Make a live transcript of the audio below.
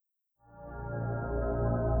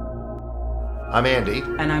I'm Andy,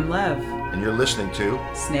 And I'm Lev. and you're listening to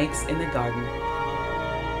Snakes in the Garden.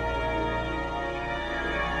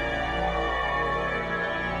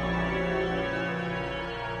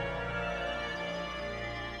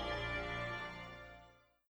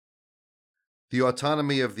 The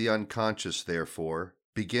autonomy of the unconscious, therefore,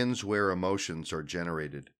 begins where emotions are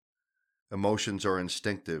generated. Emotions are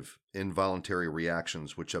instinctive, involuntary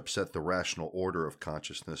reactions which upset the rational order of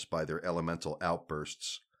consciousness by their elemental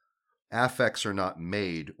outbursts. Affects are not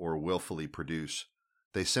made or willfully produced.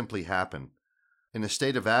 They simply happen. In a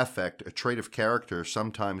state of affect, a trait of character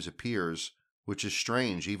sometimes appears, which is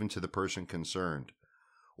strange even to the person concerned,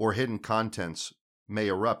 or hidden contents may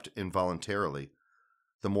erupt involuntarily.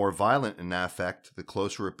 The more violent an affect, the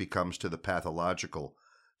closer it becomes to the pathological,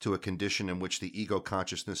 to a condition in which the ego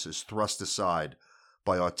consciousness is thrust aside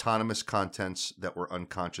by autonomous contents that were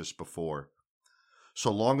unconscious before.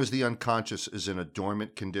 So long as the unconscious is in a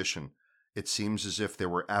dormant condition, it seems as if there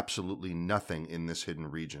were absolutely nothing in this hidden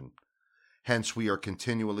region. Hence, we are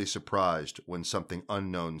continually surprised when something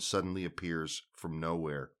unknown suddenly appears from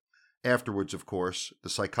nowhere. Afterwards, of course, the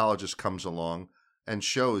psychologist comes along and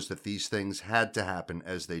shows that these things had to happen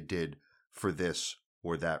as they did for this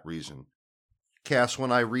or that reason. Cass,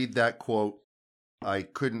 when I read that quote, I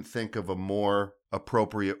couldn't think of a more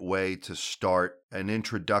appropriate way to start an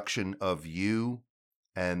introduction of you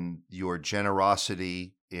and your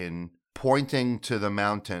generosity in pointing to the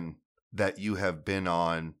mountain that you have been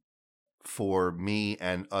on for me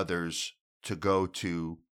and others to go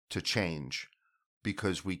to change,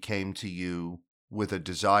 because we came to you with a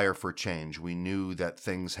desire for change. We knew that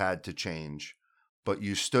things had to change, but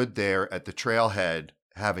you stood there at the trailhead,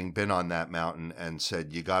 having been on that mountain, and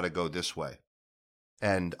said, you got to go this way.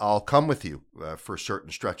 And I'll come with you for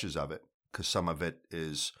certain stretches of it, because some of it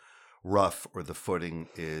is rough or the footing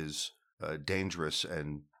is dangerous,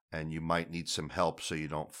 and you might need some help so you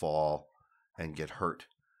don't fall and get hurt.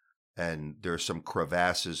 And there's some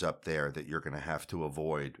crevasses up there that you're going to have to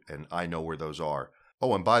avoid, and I know where those are.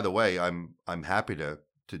 Oh, and by the way, I'm happy to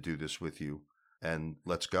do this with you, and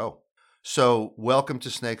let's go. So, welcome to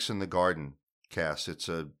Snakes in the Garden, Cass. It's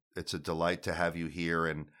a delight to have you here,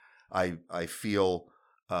 and I feel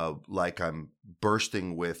like I'm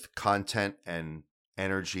bursting with content and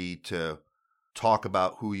energy to talk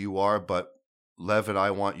about who you are. But Lev and I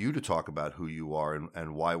want you to talk about who you are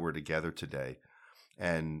and why we're together today,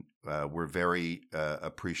 and we're very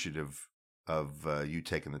appreciative of you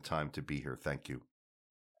taking the time to be here. Thank you.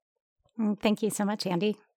 Thank you so much,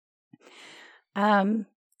 Andy.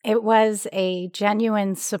 It was a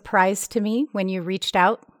genuine surprise to me when you reached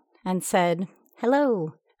out and said,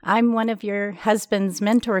 hello, I'm one of your husband's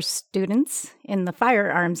mentor students in the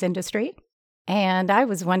firearms industry, and I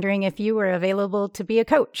was wondering if you were available to be a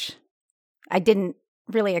coach. I didn't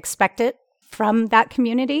really expect it from that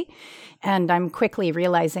community, and I'm quickly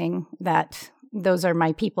realizing that those are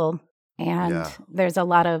my people. And there's a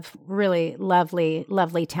lot of really lovely,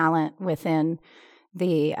 lovely talent within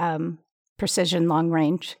the precision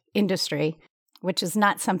long-range industry, which is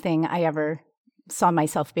not something I ever saw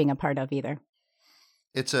myself being a part of either.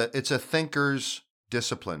 It's a thinker's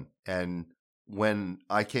discipline. And when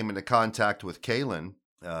I came into contact with Kalen,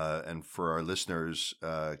 and for our listeners,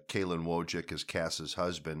 Kalen Wojcik is Cass's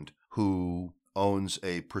husband, who owns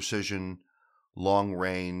a precision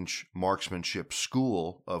long-range marksmanship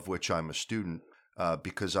school, of which I'm a student,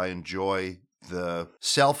 because I enjoy the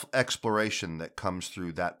self-exploration that comes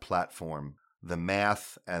through that platform, the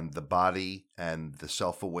math and the body and the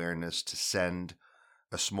self-awareness to send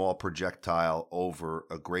a small projectile over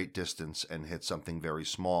a great distance and hit something very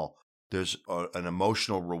small. There's an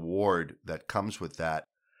emotional reward that comes with that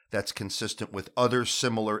that's consistent with other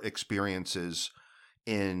similar experiences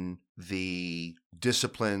in the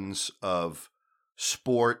disciplines of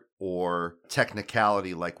sport or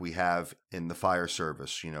technicality like we have in the fire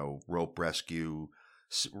service, rope rescue,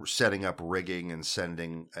 setting up rigging and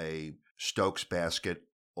sending a Stokes basket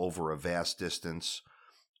over a vast distance.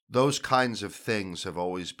 Those kinds of things have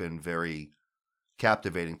always been very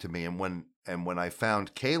captivating to me. And when I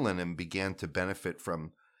found Kalen and began to benefit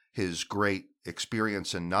from his great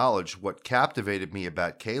experience and knowledge, what captivated me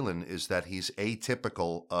about Kalen is that he's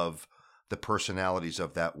atypical of the personalities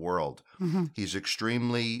of that world. Mm-hmm. He's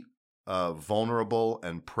extremely vulnerable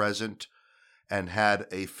and present, and had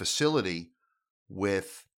a facility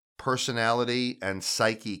with personality and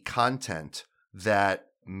psyche content that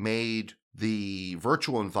made the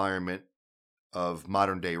virtual environment of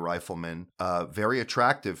modern day riflemen very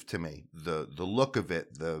attractive to me. The look of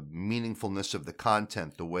it, the meaningfulness of the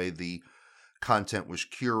content, the way the content was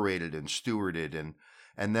curated and stewarded,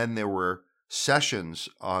 and then there were sessions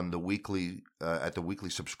on the weekly at the weekly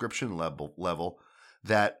subscription level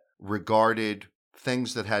that regarded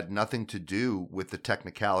things that had nothing to do with the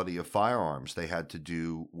technicality of firearms. They had to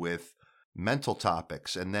do with mental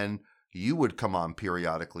topics. And then you would come on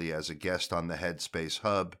periodically as a guest on the Headspace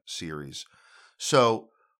Hub series. So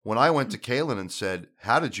when I went to Kaylin and said,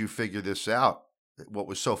 "How did you figure this out?" What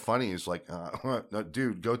was so funny is like,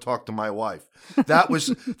 dude, go talk to my wife. That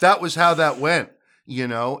was how that went,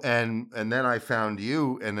 and then I found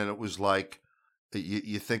you, and then it was like,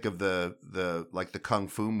 you think of the like the Kung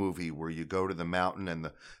Fu movie where you go to the mountain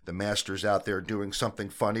and the master's out there doing something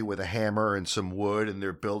funny with a hammer and some wood, and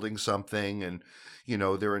they're building something, and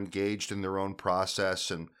they're engaged in their own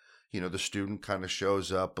process, and the student kind of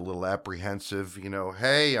shows up a little apprehensive,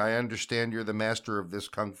 "Hey, I understand you're the master of this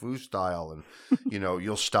Kung Fu style," and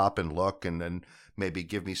you'll stop and look, and then maybe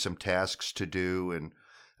give me some tasks to do,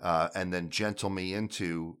 and then gentle me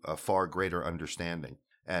into a far greater understanding.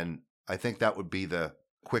 And I think that would be the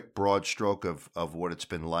quick, broad stroke of what it's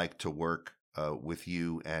been like to work with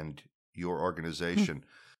you and your organization.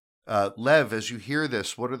 Lev, as you hear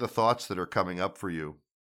this, what are the thoughts that are coming up for you?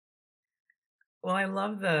 Well, I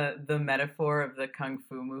love the metaphor of the Kung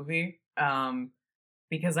Fu movie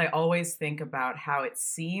because I always think about how it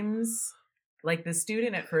seems like the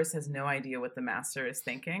student at first has no idea what the master is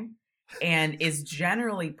thinking and is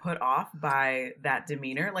generally put off by that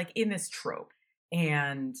demeanor, like in this trope.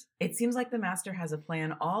 And it seems like the master has a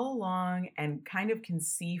plan all along and kind of can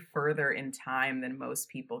see further in time than most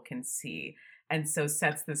people can see. And so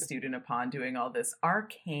sets the student upon doing all this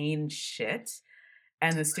arcane shit.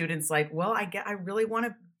 And the student's like, well, I really want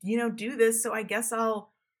to, do this. So I guess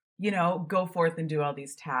I'll, go forth and do all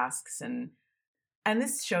these tasks. And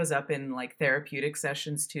this shows up in like therapeutic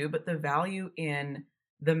sessions too. But the value in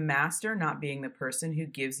the master not being the person who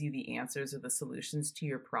gives you the answers or the solutions to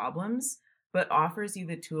your problems, but offers you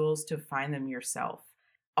the tools to find them yourself,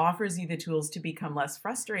 offers you the tools to become less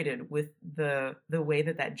frustrated with the way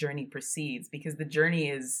that journey proceeds. Because the journey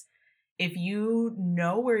is, if you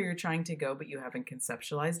know where you're trying to go, but you haven't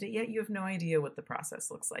conceptualized it yet, you have no idea what the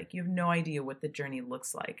process looks like. You have no idea what the journey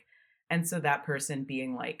looks like. And so that person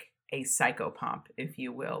being like a psychopomp, if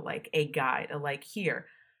you will, like a guide, here,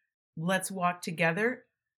 let's walk together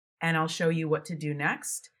and I'll show you what to do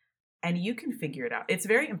next. And you can figure it out. It's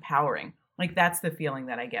very empowering. Like that's the feeling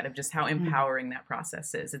that I get of just how empowering that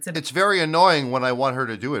process is. It's very annoying when I want her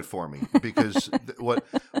to do it for me because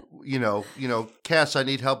Cass, I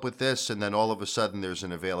need help with this. And then all of a sudden there's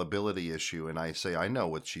an availability issue. And I say, I know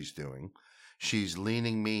what she's doing. She's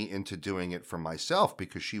leaning me into doing it for myself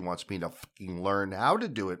because she wants me to fucking learn how to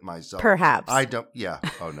do it myself. Perhaps. I don't. Yeah.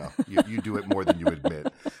 Oh no. You do it more than you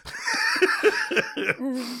admit.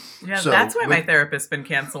 Yeah, so, that's why my therapist's been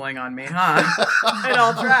canceling on me, huh? It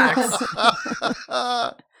all tracks.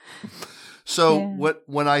 So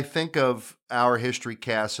when I think of our history,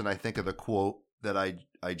 Cass, and I think of the quote that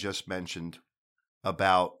I just mentioned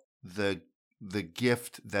about the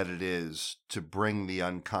gift that it is to bring the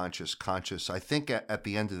unconscious conscious, I think at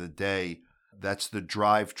the end of the day, that's the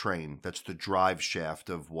drivetrain, that's the drive shaft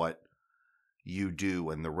of what you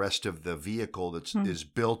do, and the rest of the vehicle is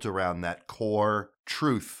built around that core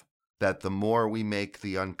truth that the more we make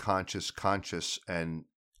the unconscious conscious and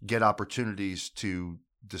get opportunities to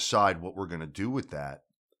decide what we're going to do with that,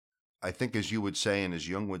 I think, as you would say and as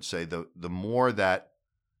Jung would say, the more that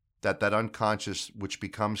unconscious, which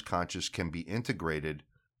becomes conscious, can be integrated,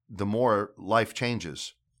 the more life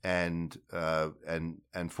changes, and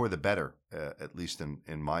for the better, at least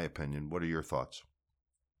in my opinion. What are your thoughts?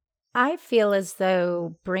 I feel as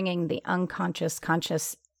though bringing the unconscious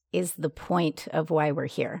conscious is the point of why we're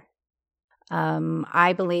here.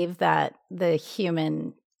 I believe that the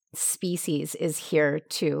human species is here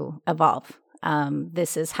to evolve.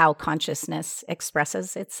 This is how consciousness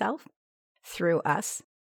expresses itself through us.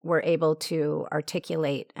 We're able to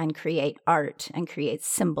articulate and create art and create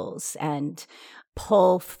symbols and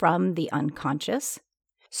pull from the unconscious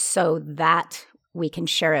so that we can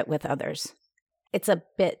share it with others. It's a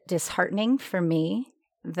bit disheartening for me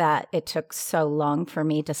that it took so long for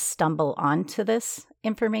me to stumble onto this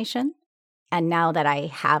information. And now that I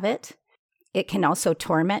have it, it can also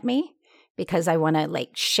torment me because I want to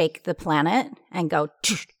shake the planet and go,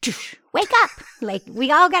 toosh, toosh, wake up.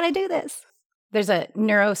 We all got to do this. There's a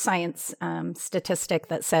neuroscience statistic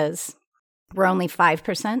that says we're only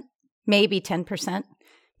 5%, maybe 10%,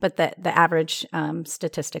 but the average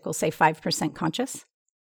statistic will say 5% conscious.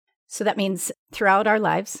 So that means throughout our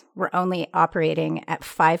lives, we're only operating at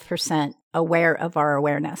 5% aware of our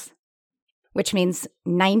awareness, which means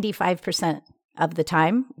 95% of the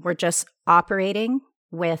time, we're just operating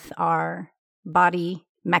with our body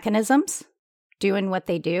mechanisms doing what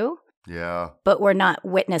they do, but we're not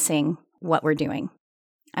witnessing what we're doing.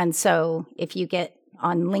 And so if you get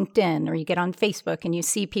on LinkedIn or you get on Facebook and you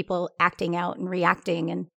see people acting out and reacting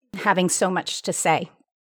and having so much to say,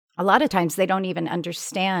 a lot of times they don't even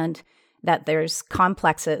understand that there's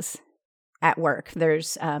complexes at work.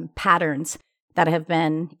 There's patterns that have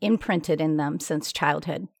been imprinted in them since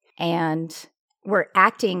childhood. And we're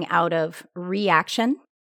acting out of reaction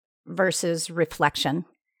versus reflection.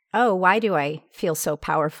 Oh, why do I feel so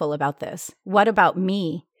powerful about this? What about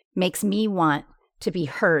me makes me want to be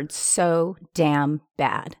heard so damn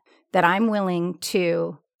bad that I'm willing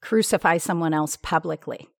to crucify someone else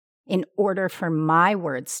publicly in order for my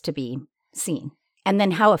words to be seen? And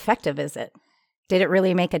then how effective is it? Did it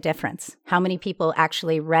really make a difference? How many people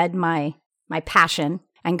actually read my passion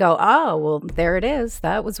and go, oh, well, there it is.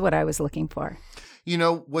 That was what I was looking for. You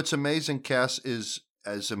know, what's amazing, Cass, is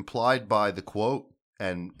as implied by the quote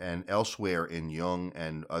and elsewhere in Jung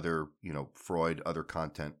and other, Freud, other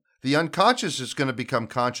content, the unconscious is going to become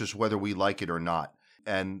conscious whether we like it or not.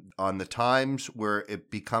 And on the times where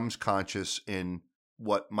it becomes conscious in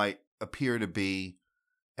what might appear to be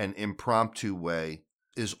an impromptu way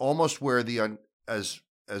is almost where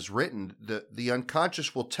as written, the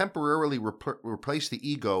unconscious will temporarily replace the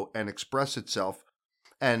ego and express itself.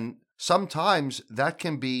 And sometimes that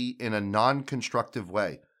can be in a non-constructive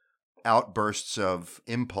way. Outbursts of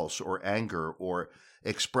impulse or anger or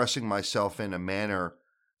expressing myself in a manner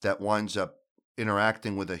that winds up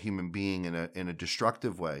interacting with a human being in a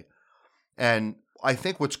destructive way. And I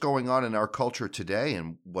think what's going on in our culture today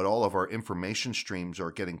and what all of our information streams are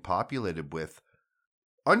getting populated with,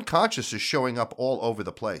 unconscious is showing up all over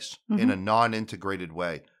the place in a non-integrated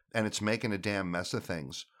way, and it's making a damn mess of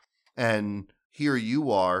things. And here you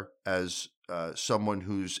are as someone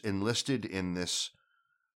who's enlisted in this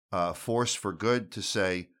force for good to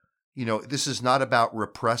say, this is not about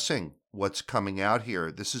repressing what's coming out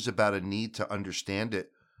here. This is about a need to understand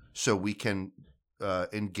it so we can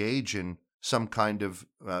engage in some kind of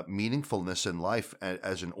meaningfulness in life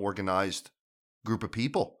as an organized group of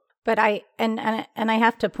people. But I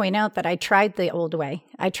have to point out that I tried the old way.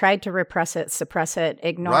 I tried to repress it, suppress it,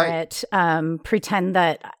 ignore it, pretend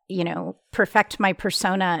that, perfect my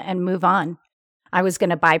persona and move on. I was going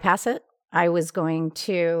to bypass it. I was going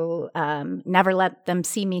to never let them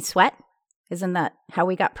see me sweat. Isn't that how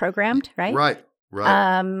we got programmed, right? Right.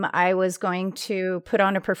 I was going to put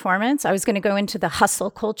on a performance. I was going to go into the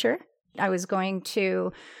hustle culture. I was going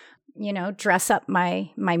to, dress up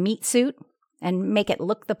my meat suit and make it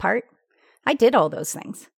look the part. I did all those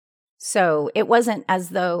things. So it wasn't as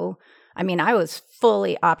though, I was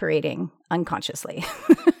fully operating unconsciously.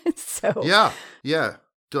 So yeah.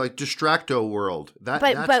 Like distracto world. That's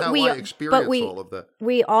how I experience all of that.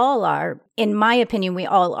 We all are, in my opinion, we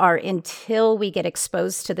all are until we get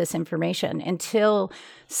exposed to this information, until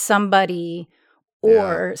somebody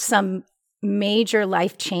or some major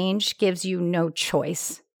life change gives you no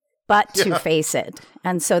choice but to face it.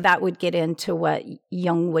 And so that would get into what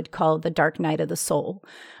Jung would call the dark night of the soul.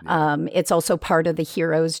 It's also part of the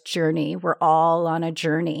hero's journey. We're all on a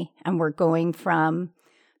journey and we're going from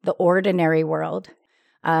the ordinary world.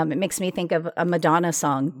 It makes me think of a Madonna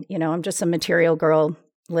song. I'm just a material girl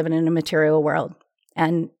living in a material world.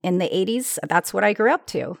 And in the 80s, that's what I grew up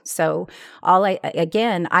to. So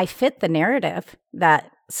I fit the narrative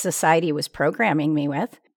that society was programming me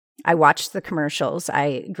with. I watched the commercials.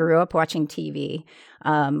 I grew up watching TV.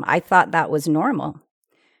 I thought that was normal.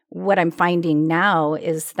 What I'm finding now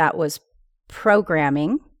is that was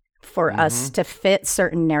programming for us to fit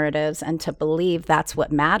certain narratives and to believe that's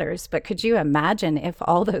what matters. But could you imagine if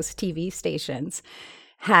all those TV stations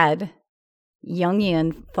had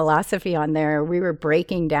Jungian philosophy on there? We were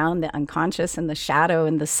breaking down the unconscious and the shadow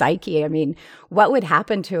and the psyche. What would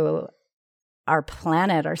happen to our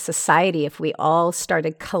planet, our society, if we all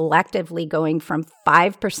started collectively going from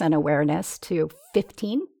 5% awareness to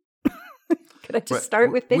 15? Could I just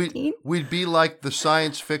start with 15? We'd be like the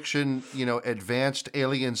science fiction, advanced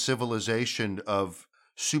alien civilization of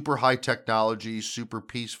super high technology, super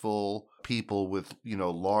peaceful people with,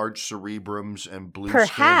 large cerebrums and blue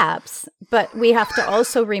Perhaps, skin. But we have to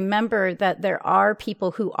also remember that there are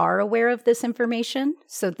people who are aware of this information.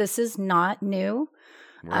 So this is not new.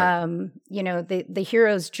 Right. The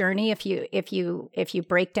hero's journey, if you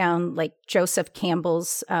break down like Joseph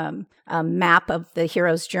Campbell's map of the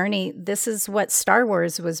hero's journey, this is what Star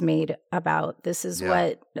Wars was made about. This is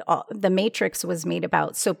what the Matrix was made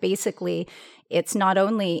about. So basically, it's not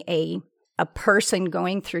only a person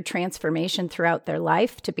going through transformation throughout their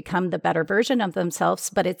life to become the better version of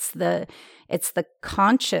themselves, but it's the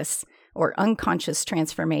conscious or unconscious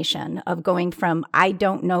transformation of going from I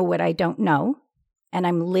don't know what I don't know, and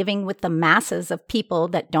I'm living with the masses of people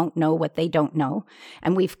that don't know what they don't know,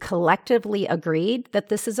 and we've collectively agreed that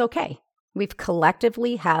this is okay. We've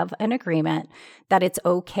collectively have an agreement that it's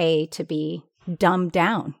okay to be dumbed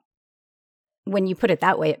down. When you put it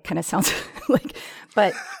that way, it kind of sounds like,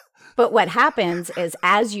 but what happens is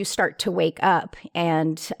as you start to wake up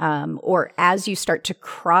and, or as you start to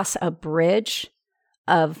cross a bridge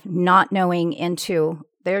of not knowing into,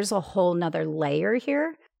 there's a whole nother layer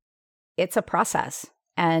here. It's a process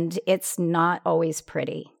and it's not always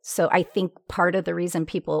pretty. So I think part of the reason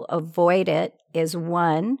people avoid it is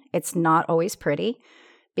one, it's not always pretty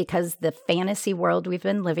because the fantasy world we've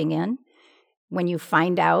been living in, when you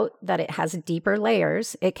find out that it has deeper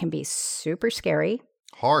layers, it can be super scary.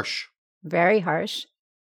 Harsh. Very harsh.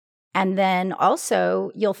 And then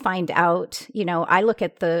also you'll find out, I look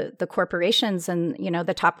at the corporations and,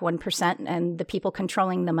 the top 1% and the people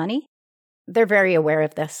controlling the money. They're very aware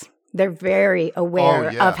of this. They're very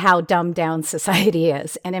aware of how dumbed down society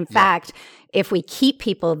is. And in fact, if we keep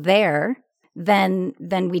people there, then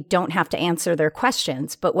we don't have to answer their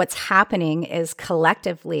questions. But what's happening is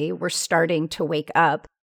collectively we're starting to wake up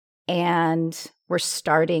and we're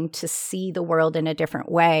starting to see the world in a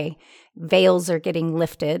different way. Veils are getting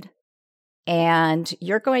lifted. And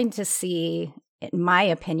you're going to see, in my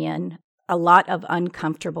opinion, a lot of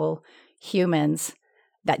uncomfortable humans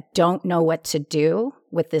that don't know what to do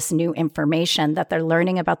with this new information that they're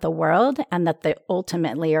learning about the world and that they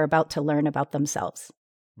ultimately are about to learn about themselves.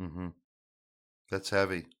 Mm-hmm. That's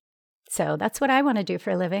heavy. So that's what I want to do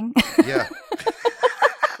for a living. Yeah.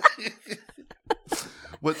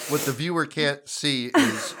 What the viewer can't see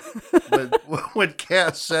is when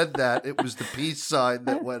Cass said that, it was the peace sign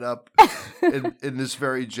that went up in this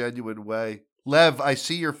very genuine way. Lev, I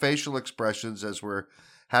see your facial expressions as we're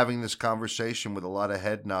having this conversation with a lot of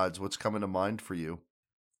head nods. What's coming to mind for you?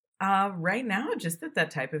 Right now, just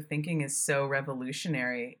that type of thinking is so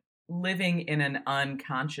revolutionary. Living in an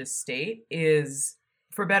unconscious state is,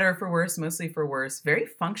 for better or for worse, mostly for worse, very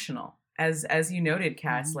functional. As you noted,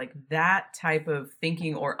 Cass, like that type of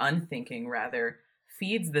thinking or unthinking rather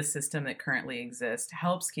feeds the system that currently exists,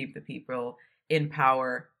 helps keep the people in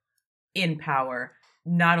power,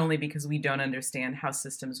 not only because we don't understand how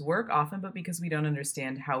systems work often, but because we don't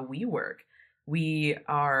understand how we work. We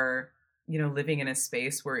are, living in a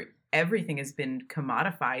space where everything has been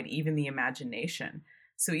commodified, even the imagination.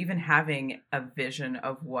 So even having a vision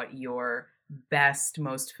of what your best,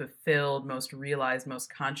 most fulfilled, most realized,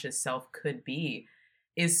 most conscious self could be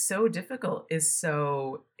is so difficult, is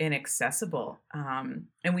so inaccessible.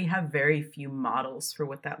 And we have very few models for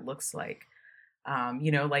what that looks like.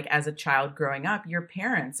 Like as a child growing up, your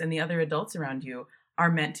parents and the other adults around you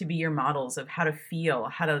are meant to be your models of how to feel,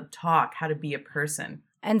 how to talk, how to be a person.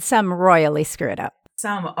 And some royally screw it up.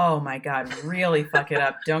 Some, oh my God, really fuck it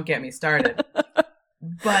up. Don't get me started.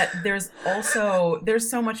 But there's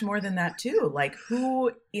so much more than that too. Like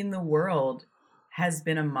who in the world has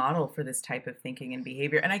been a model for this type of thinking and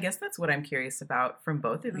behavior? And I guess that's what I'm curious about from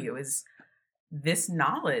both of you is this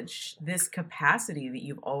knowledge, this capacity that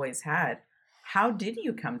you've always had. How did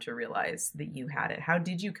you come to realize that you had it? How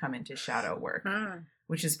did you come into shadow work?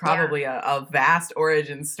 Which is probably a vast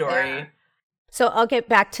origin story. Yeah. So I'll get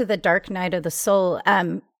back to the dark night of the soul.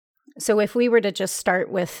 So if we were to just start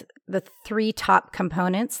with the 3 top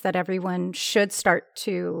components that everyone should start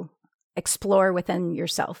to explore within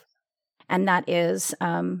yourself, and that is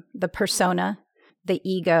the persona, the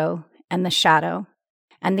ego, and the shadow.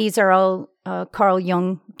 And these are all Carl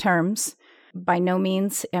Jung terms. By no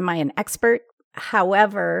means am I an expert.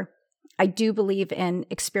 However, I do believe in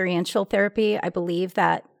experiential therapy. I believe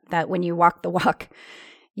that when you walk the walk,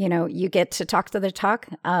 you get to talk to the talk.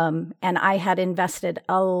 And I had invested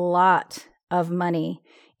a lot of money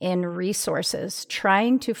in resources,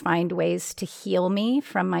 trying to find ways to heal me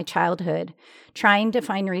from my childhood, trying to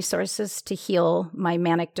find resources to heal my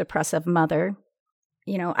manic depressive mother.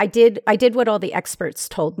 I did what all the experts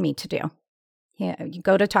told me to do. You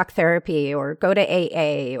go to talk therapy or go to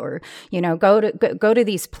AA or, go to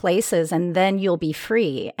these places and then you'll be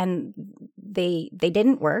free. And they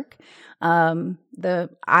didn't work.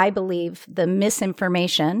 I believe the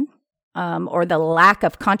misinformation or the lack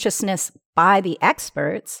of consciousness by the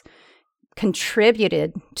experts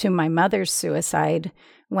contributed to my mother's suicide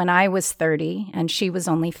when I was 30 and she was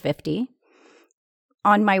only 50.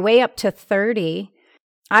 On my way up to 30,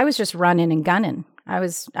 I was just running and gunning.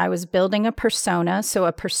 I was building a persona. So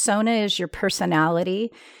a persona is your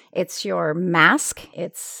personality. It's your mask.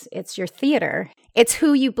 It's your theater. It's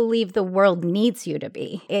who you believe the world needs you to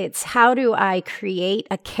be. It's how do I create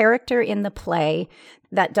a character in the play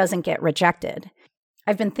that doesn't get rejected.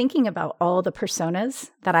 I've been thinking about all the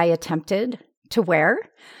personas that I attempted to wear.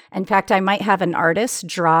 In fact, I might have an artist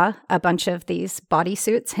draw a bunch of these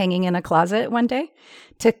bodysuits hanging in a closet one day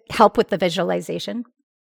to help with the visualization.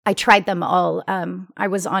 I tried them all. I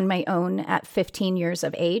was on my own at 15 years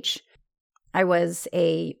of age. I was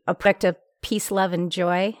a product of peace, love, and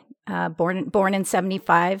joy. Born in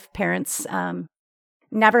 75. Parents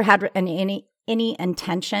never had any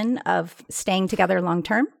intention of staying together long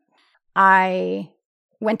term. I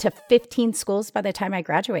went to 15 schools by the time I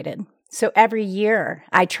graduated. So every year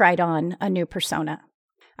I tried on a new persona.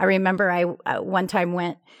 I remember I one time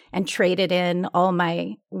went and traded in all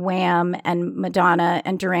my Wham and Madonna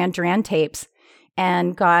and Duran Duran tapes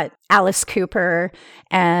and got Alice Cooper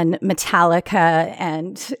and Metallica.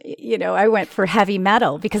 And, I went for heavy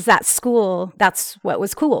metal because that school, that's what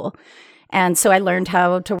was cool. And so I learned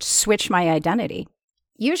how to switch my identity,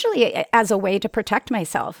 usually as a way to protect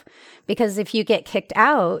myself. Because if you get kicked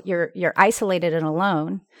out, you're isolated and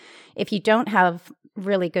alone. If you don't have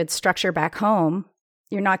really good structure back home,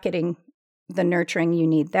 you're not getting the nurturing you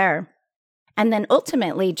need there. And then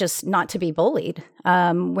ultimately, just not to be bullied.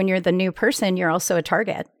 When you're the new person, you're also a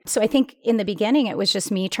target. So I think in the beginning, it was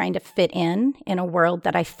just me trying to fit in a world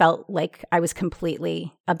that I felt like I was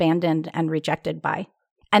completely abandoned and rejected by.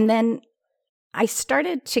 And then I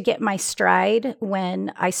started to get my stride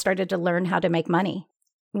when I started to learn how to make money.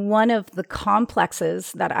 One of the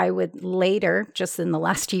complexes that I would later, just in the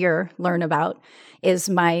last year, learn about is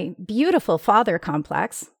my beautiful father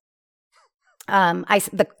complex.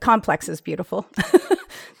 The complex is beautiful.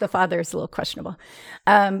 The father is a little questionable.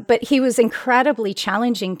 But he was incredibly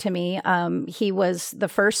challenging to me. He was the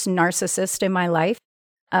first narcissist in my life.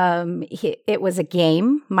 It was a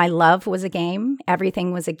game. My love was a game.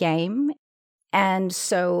 Everything was a game. And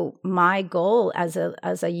so my goal as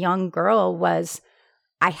a young girl was,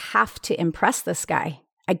 I have to impress this guy.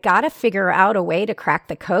 I got to figure out a way to crack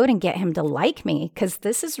the code and get him to like me because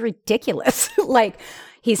this is ridiculous. Like,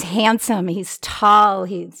 he's handsome, he's tall,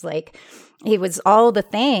 he was all the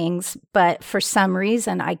things, but for some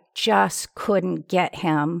reason, I just couldn't get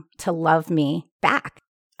him to love me back.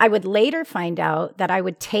 I would later find out that I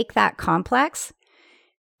would take that complex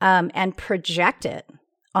and project it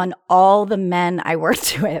on all the men I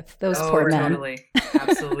worked with, those poor men. Totally.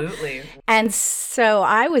 Absolutely. And so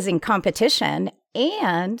I was in competition,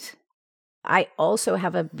 and I also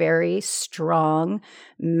have a very strong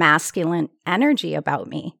masculine energy about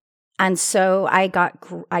me. And so I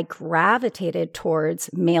gravitated towards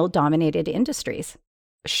male-dominated industries.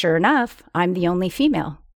 Sure enough, I'm the only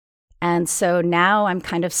female. And so now I'm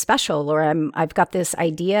kind of special, or I've got this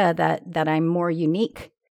idea that I'm more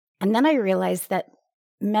unique. And then I realized that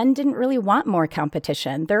men didn't really want more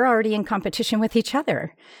competition. They're already in competition with each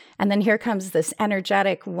other. And then here comes this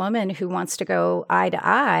energetic woman who wants to go eye to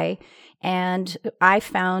eye. And I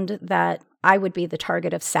found that I would be the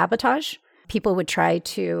target of sabotage. People would try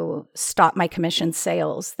to stop my commission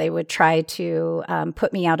sales. They would try to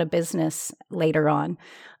put me out of business later on.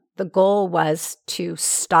 The goal was to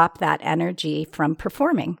stop that energy from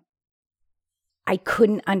performing. I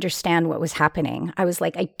couldn't understand what was happening. I was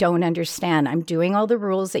like, I don't understand. I'm doing all the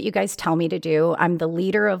rules that you guys tell me to do. I'm the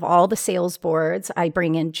leader of all the sales boards. I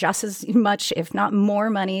bring in just as much, if not more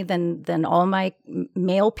money than all my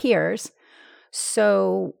male peers.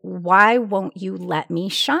 So why won't you let me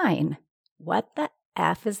shine? What the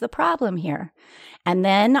F is the problem here? And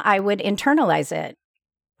then I would internalize it.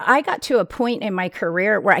 I got to a point in my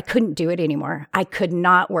career where I couldn't do it anymore. I could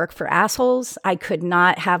not work for assholes. I could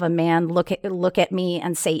not have a man look at me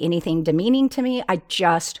and say anything demeaning to me. I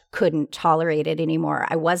just couldn't tolerate it anymore.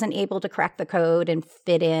 I wasn't able to crack the code and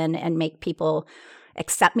fit in and make people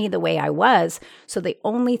accept me the way I was. So the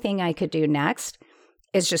only thing I could do next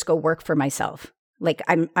is just go work for myself. Like,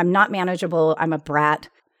 I'm not manageable. I'm a brat.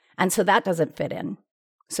 And so that doesn't fit in.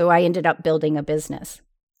 So I ended up building a business.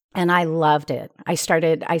 And I loved it. I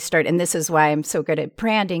started, and this is why I'm so good at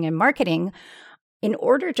branding and marketing. In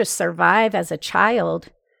order to survive as a child,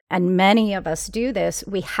 and many of us do this,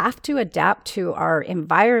 we have to adapt to our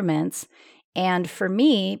environments. And for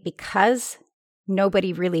me, because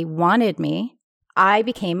nobody really wanted me, I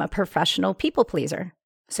became a professional people pleaser.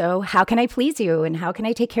 So how can I please you? And how can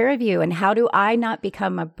I take care of you? And how do I not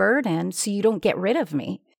become a burden so you don't get rid of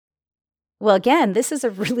me? Well, again, this is a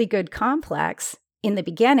really good complex. in the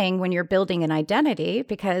beginning when you're building an identity,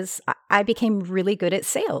 because I became really good at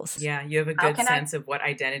sales. Yeah, you have a good sense of what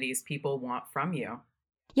identities people want from you.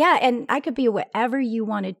 Yeah, and I could be whatever you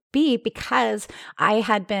want to be because I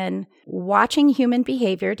had been watching human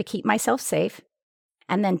behavior to keep myself safe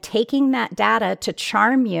and then taking that data to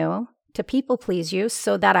charm you, to people please you,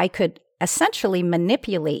 so that I could essentially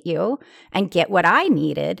manipulate you and get what I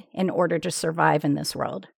needed in order to survive in this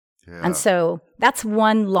world. Yeah. And so that's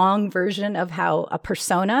one long version of how a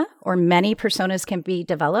persona or many personas can be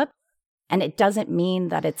developed. And it doesn't mean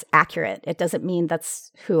that it's accurate. It doesn't mean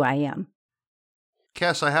that's who I am.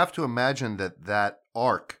 Cass, I have to imagine that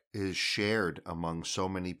arc is shared among so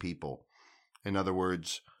many people. In other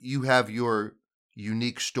words, you have your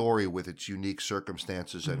unique story with its unique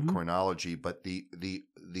circumstances and chronology, but the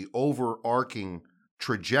overarching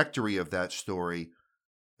trajectory of that story,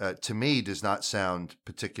 to me, does not sound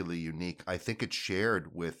particularly unique. I think it's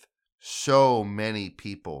shared with so many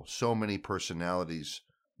people, so many personalities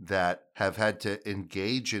that have had to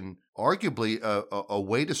engage in arguably a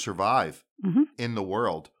way to survive in the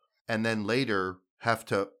world, and then later have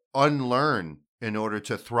to unlearn in order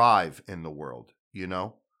to thrive in the world, you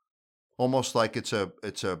know? Almost like it's a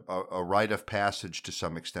rite of passage to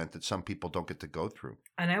some extent that some people don't get to go through.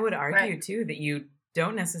 And I would argue, too, that you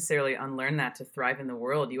don't necessarily unlearn that to thrive in the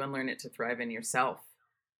world. You unlearn it to thrive in yourself.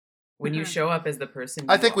 When you show up as the person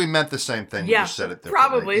I think we meant the same thing. Yeah, you just said it differently.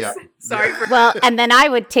 probably. Yeah. Sorry for... Well, and then I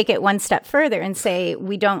would take it one step further and say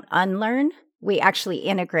we don't unlearn, we actually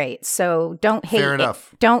integrate. So don't hate Fair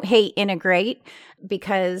enough. Don't hate integrate,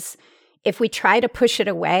 because if we try to push it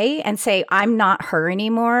away and say I'm not her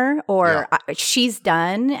anymore, or she's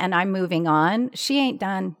done and I'm moving on, she ain't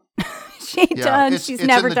done. She ain't done. She's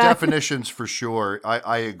never in the done. definitions for sure.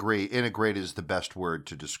 I agree. Integrate is the best word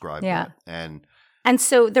to describe that. And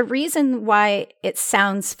so the reason why it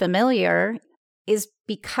sounds familiar is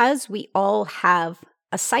because we all have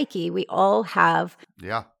a psyche. We all have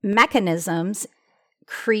mechanisms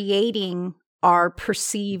creating our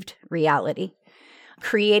perceived reality,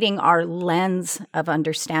 creating our lens of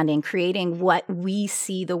understanding, creating what we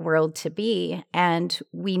see the world to be. And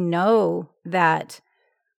we know that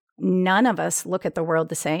none of us look at the world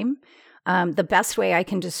the same. The best way I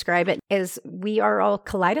can describe it is we are all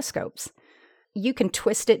kaleidoscopes. You can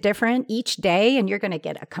twist it different each day, and you're going to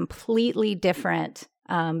get a completely different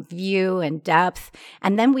view and depth.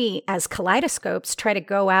 And then we, as kaleidoscopes, try to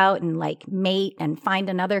go out and like mate and find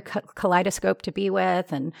another kaleidoscope to be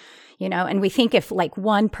with. And, you know, and we think if like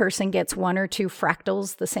one person gets one or two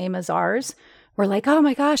fractals the same as ours, we're like, oh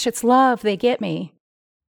my gosh, it's love. They get me.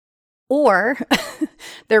 Or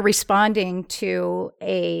they're responding to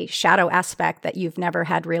a shadow aspect that you've never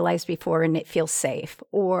had realized before and it feels safe.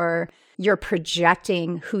 Or you're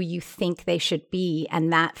projecting who you think they should be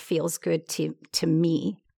and that feels good to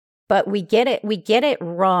me. But we get it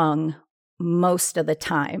wrong most of the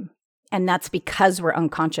time. And that's because we're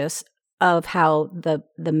unconscious of how the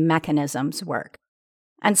mechanisms work.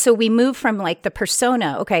 And so we move from like the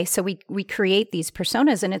persona. Okay, so we create these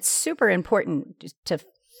personas, and it's super important to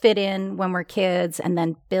fit in when we're kids and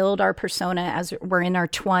then build our persona as we're in our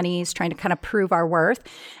 20s, trying to kind of prove our worth.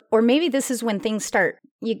 Or maybe this is when things start,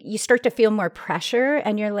 you start to feel more pressure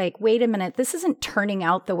and you're like, wait a minute, this isn't turning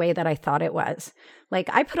out the way that I thought it was. Like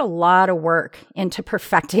I put a lot of work into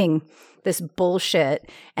perfecting this bullshit,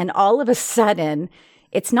 and all of a sudden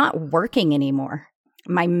it's not working anymore.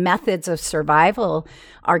 My methods of survival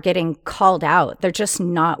are getting called out. They're just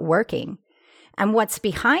not working. And what's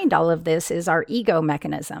behind all of this is our ego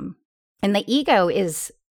mechanism. And the ego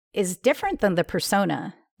is different than the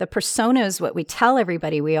persona. The persona is what we tell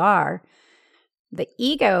everybody we are. The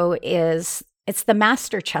ego it's the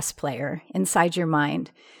master chess player inside your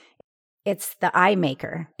mind. It's the eye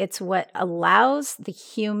maker. It's what allows the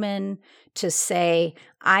human to say,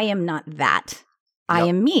 I am not that. I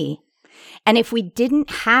am me. And if we didn't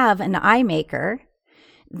have an eye maker,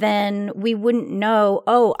 then we wouldn't know,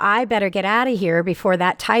 oh, I better get out of here before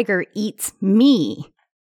that tiger eats me.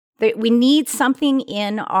 We need something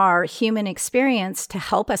in our human experience to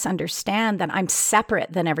help us understand that I'm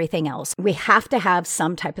separate than everything else. We have to have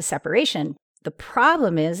some type of separation. The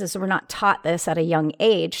problem is we're not taught this at a young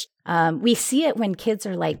age. We see it when kids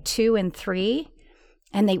are like 2 and 3,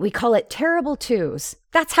 and we call it terrible twos.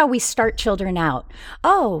 That's how we start children out.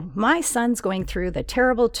 Oh, my son's going through the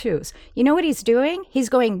terrible twos. You know what he's doing? He's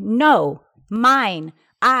going, no, mine,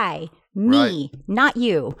 I, me, not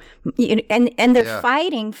you. And they're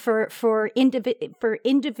fighting for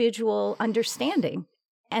individual understanding.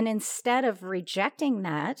 And instead of rejecting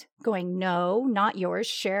that, going, no, not yours,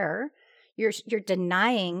 share, you're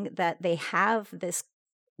denying that they have this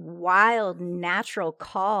wild, natural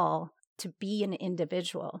call to be an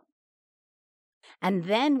individual. And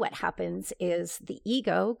then what happens is the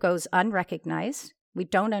ego goes unrecognized. We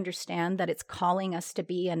don't understand that it's calling us to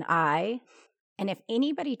be an I. And if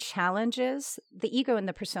anybody challenges, the ego and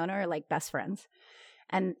the persona are like best friends.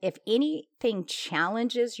 And if anything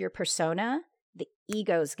challenges your persona, the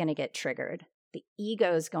ego is going to get triggered. The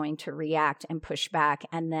ego is going to react and push back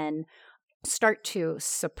and then start to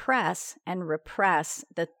suppress and repress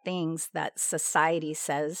the things that society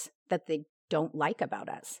says that they don't like about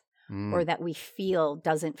us or that we feel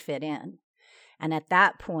doesn't fit in. And at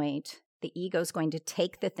that point, the ego is going to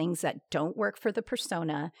take the things that don't work for the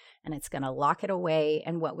persona and it's going to lock it away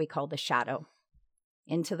in what we call the shadow,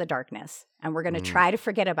 into the darkness. And we're going to try to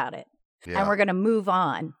forget about it. Yeah. And we're going to move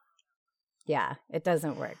on. Yeah, it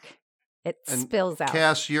doesn't work. It spills out.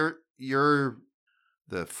 Cass, you're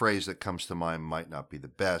the phrase that comes to mind might not be the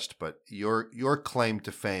best, but your claim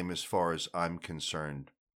to fame, as far as I'm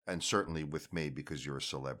concerned, and certainly with me because you're a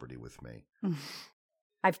celebrity with me.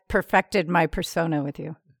 I've perfected my persona with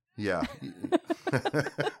you. Yeah.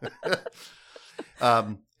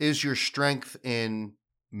 Is your strength in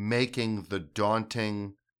making the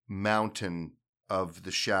daunting mountain of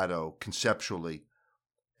the shadow conceptually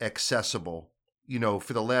accessible? You know,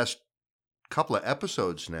 for the last couple of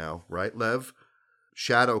episodes now, right, Lev?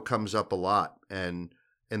 Shadow comes up a lot. And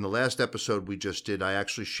in the last episode we just did, I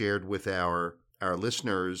actually shared with our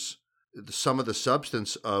listeners some of the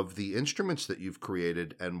substance of the instruments that you've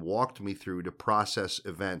created and walked me through to process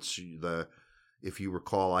events. If you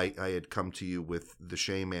recall, I had come to you with The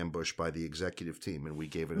Shame Ambush by the executive team, and we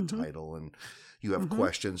gave it a title, and you have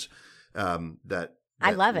questions that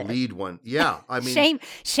I love it. Lead one. Yeah. I mean,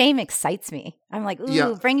 shame excites me. I'm like,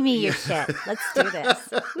 ooh, bring me your shit. Let's do this.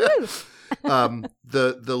 Woo.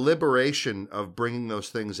 The liberation of bringing those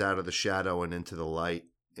things out of the shadow and into the light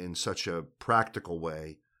in such a practical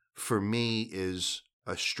way, for me, is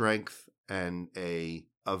a strength and a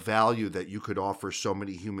value that you could offer so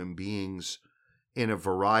many human beings in a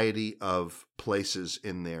variety of places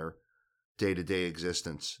in their day-to-day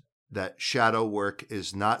existence. That shadow work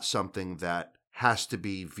is not something that has to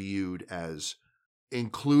be viewed as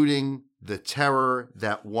including the terror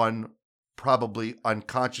that one probably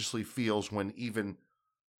unconsciously feels when even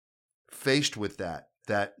faced with that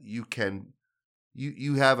you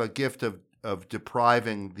have a gift of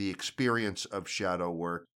depriving the experience of shadow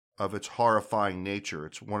work of its horrifying nature.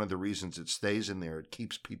 It's one of the reasons it stays in there. It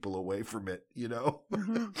keeps people away from it, you know?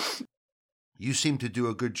 You seem to do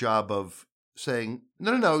a good job of saying,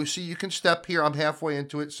 no, see, you can step here. I'm halfway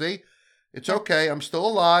into it. See, it's okay. I'm still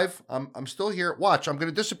alive. I'm still here. Watch, I'm going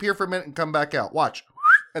to disappear for a minute and come back out. Watch.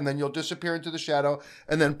 And then you'll disappear into the shadow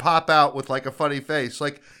and then pop out with like a funny face.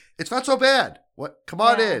 Like, it's not so bad. What? Come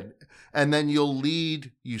on in. And then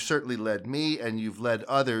you certainly led me and you've led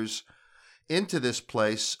others into this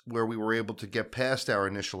place where we were able to get past our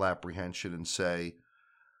initial apprehension and say,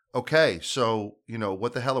 okay, so,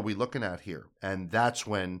 what the hell are we looking at here? And that's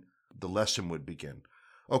when the lesson would begin.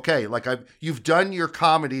 Okay, like you've done your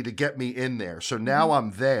comedy to get me in there. So now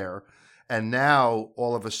I'm there. And now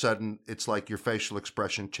all of a sudden it's like your facial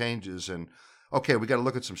expression changes and, okay, we got to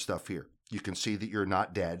look at some stuff here. You can see that you're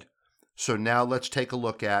not dead. So now let's take a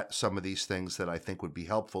look at some of these things that I think would be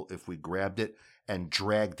helpful if we grabbed it and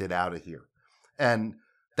dragged it out of here. And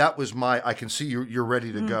that was I can see you're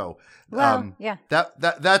ready to go. Well, yeah. That's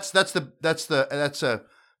a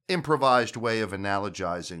improvised way of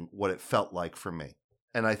analogizing what it felt like for me.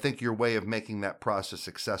 And I think your way of making that process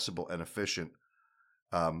accessible and efficient,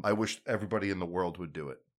 I wish everybody in the world would do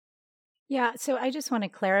it. Yeah. So I just want to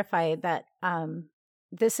clarify that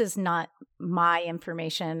this is not my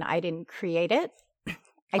information. I didn't create it.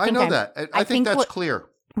 I know that. I think that's clear.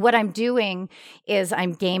 What I'm doing is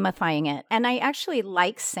I'm gamifying it. And I actually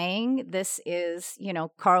like saying this is,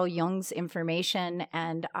 Carl Jung's information,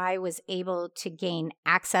 and I was able to gain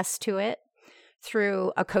access to it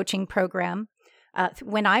through a coaching program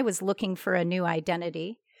when I was looking for a new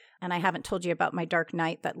identity. And I haven't told you about my dark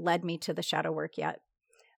night that led me to the shadow work yet.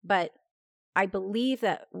 But I believe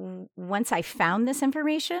that once I found this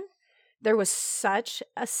information, there was such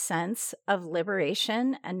a sense of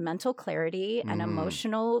liberation and mental clarity and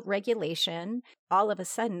emotional regulation. All of a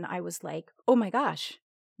sudden, I was like, oh my gosh,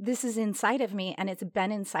 this is inside of me. And it's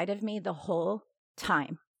been inside of me the whole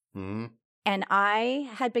time. And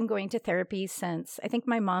I had been going to therapy since, I think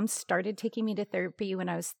my mom started taking me to therapy when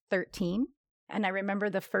I was 13. And I remember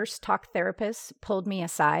the first talk therapist pulled me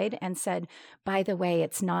aside and said, by the way,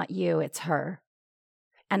 it's not you, it's her.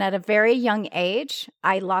 And at a very young age,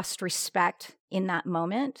 I lost respect in that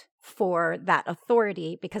moment for that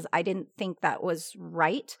authority because I didn't think that was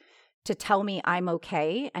right to tell me I'm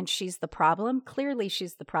okay and she's the problem. Clearly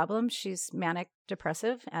she's the problem. She's manic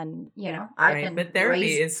depressive and, you know, right. But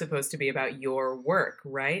therapy is supposed to be about your work,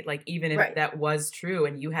 right? Like even if that was true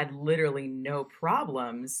and you had literally no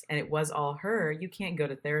problems and it was all her, you can't go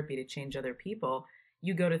to therapy to change other people.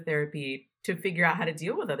 You go to therapy to figure out how to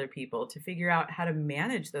deal with other people, to figure out how to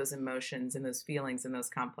manage those emotions and those feelings and those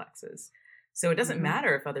complexes. So it doesn't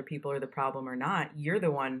matter if other people are the problem or not. You're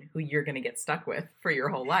the one who you're going to get stuck with for your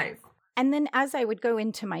whole life. And then as I would go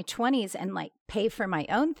into my 20s and like pay for my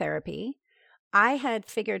own therapy, I had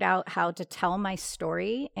figured out how to tell my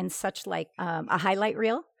story in such like a highlight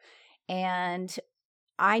reel. And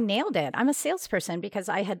I nailed it. I'm a salesperson because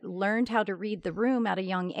I had learned how to read the room at a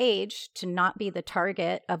young age to not be the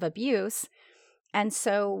target of abuse. And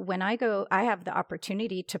so when I have the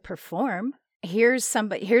opportunity to perform. Here's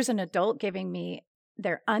an adult giving me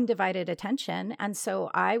their undivided attention. And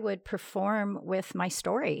so I would perform with my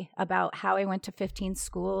story about how I went to 15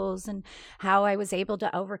 schools and how I was able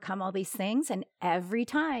to overcome all these things. And every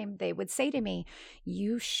time they would say to me,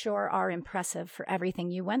 you sure are impressive for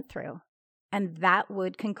everything you went through. And that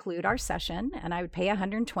would conclude our session. And I would pay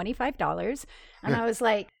 $125. And I was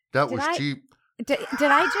like, that was cheap. Did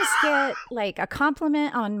I just get like a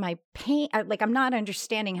compliment on my pain? Like, I'm not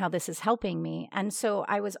understanding how this is helping me. And so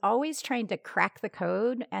I was always trying to crack the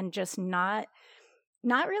code and just not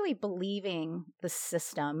really believing the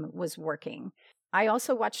system was working. I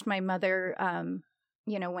also watched my mother,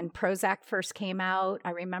 when Prozac first came out.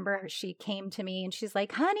 I remember she came to me and she's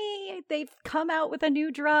like, honey, they've come out with a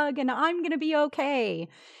new drug and I'm going to be okay.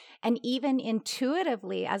 And even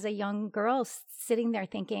intuitively as a young girl sitting there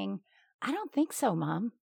thinking, I don't think so,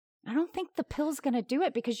 Mom. I don't think the pill's going to do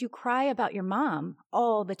it because you cry about your mom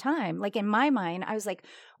all the time. Like in my mind, I was like,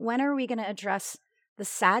 when are we going to address the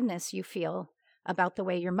sadness you feel about the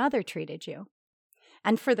way your mother treated you?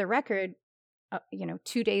 And for the record,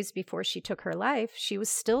 2 days before she took her life, she was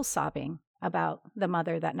still sobbing about the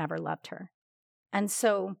mother that never loved her. And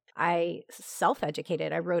so I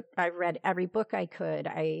self-educated. I read every book I could.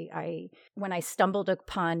 When I stumbled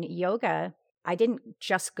upon yoga, I didn't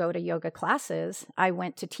just go to yoga classes. I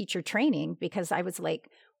went to teacher training because I was like,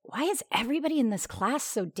 why is everybody in this class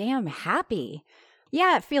so damn happy?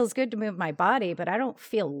 Yeah, it feels good to move my body, but I don't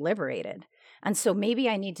feel liberated. And so maybe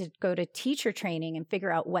I need to go to teacher training and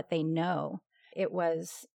figure out what they know. It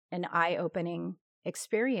was an eye-opening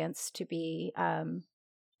experience to be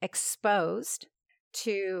exposed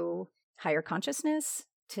to higher consciousness,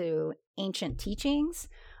 to ancient teachings.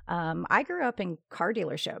 I grew up in car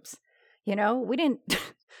dealerships. We didn't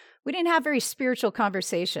have very spiritual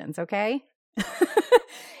conversations, okay?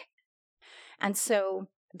 And so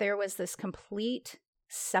there was this complete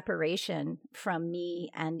separation from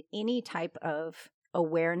me and any type of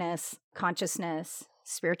awareness, consciousness,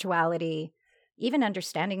 spirituality, even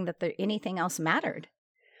understanding that anything else mattered.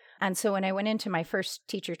 And so when I went into my first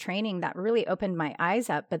teacher training, that really opened my eyes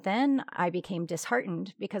up. But then I became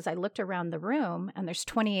disheartened because I looked around the room and there's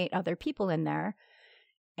 28 other people in there.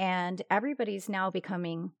 And everybody's now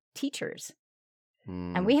becoming teachers.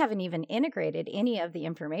 And we haven't even integrated any of the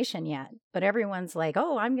information yet. But everyone's like,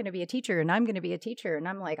 oh, I'm going to be a teacher and I'm going to be a teacher. And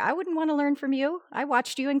I'm like, I wouldn't want to learn from you. I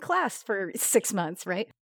watched you in class for 6 months, right?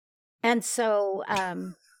 And so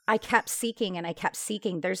I kept seeking and I kept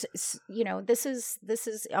seeking. There's, this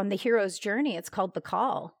is on the hero's journey. It's called the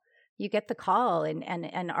call. You get the call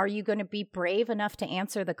and are you going to be brave enough to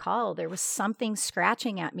answer the call? There was something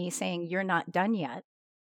scratching at me saying, you're not done yet.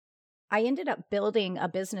 I ended up building a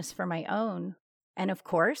business for my own. And of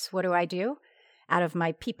course, what do? Out of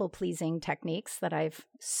my people-pleasing techniques that I've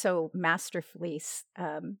so masterfully,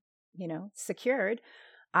 secured,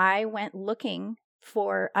 I went looking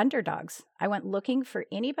for underdogs. I went looking for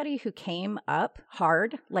anybody who came up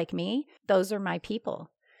hard like me. Those are my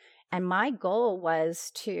people. And my goal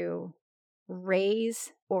was to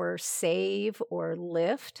raise or save or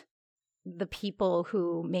lift the people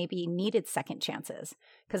who maybe needed second chances,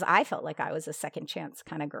 because I felt like I was a second chance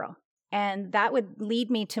kind of girl. And that would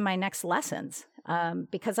lead me to my next lessons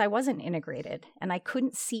because I wasn't integrated and I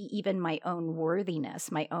couldn't see even my own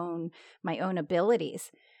worthiness, my own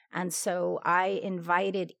abilities. And so I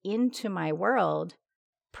invited into my world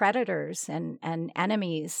predators and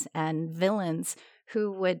enemies and villains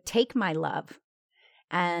who would take my love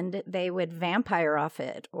and they would vampire off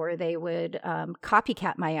it, or they would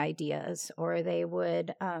copycat my ideas, or they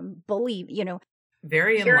would bully,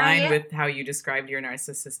 Very in line with how you described your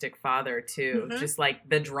narcissistic father, too. Mm-hmm. Just like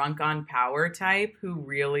the drunk on power type who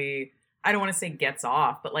really, I don't want to say gets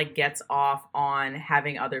off, but like gets off on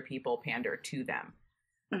having other people pander to them.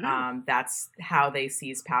 That's how they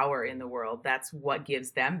seize power in the world. That's what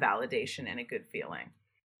gives them validation and a good feeling.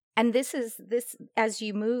 And this as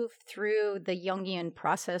you move through the Jungian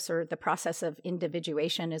process, or the process of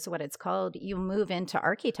individuation is what it's called, you move into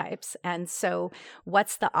archetypes. And so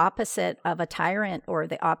what's the opposite of a tyrant or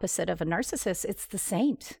the opposite of a narcissist? It's the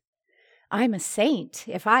saint. I'm a saint.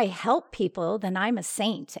 If I help people, then I'm a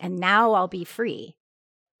saint, and now I'll be free.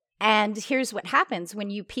 And here's what happens when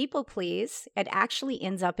you people please, it actually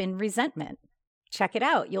ends up in resentment. Check it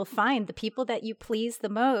out. You'll find the people that you please the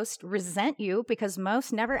most resent you because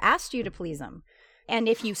most never asked you to please them. And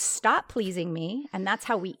if you stop pleasing me, and that's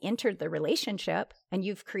how we entered the relationship, and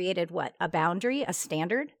you've created what? A boundary, a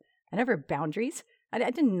standard? I never had boundaries. I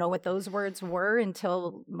didn't know what those words were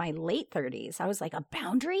until my late 30s. I was like, a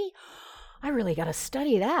boundary? I really got to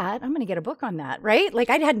study that. I'm going to get a book on that, right? Like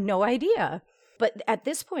I had no idea. But at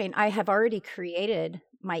this point, I have already created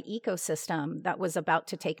my ecosystem that was about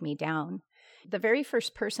to take me down. The very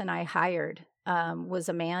first person I hired was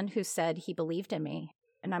a man who said he believed in me.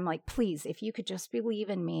 And I'm like, please, if you could just believe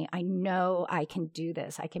in me, I know I can do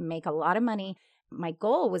this. I can make a lot of money. My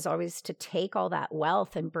goal was always to take all that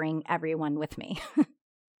wealth and bring everyone with me.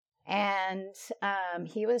 And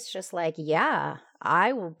he was just like, yeah,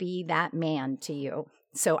 I will be that man to you.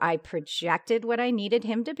 So I projected what I needed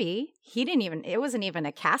him to be. It wasn't even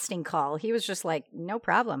a casting call. He was just like, no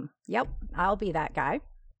problem. Yep, I'll be that guy.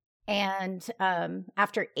 And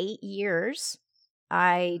after 8 years,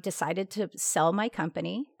 I decided to sell my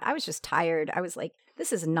company. I was just tired. I was like,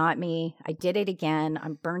 this is not me. I did it again.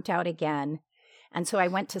 I'm burnt out again. And so I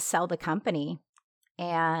went to sell the company.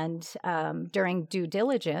 And during due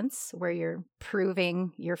diligence, where you're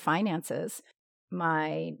proving your finances,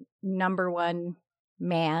 my number one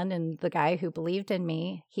man and the guy who believed in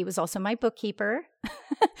me, he was also my bookkeeper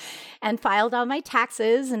and filed all my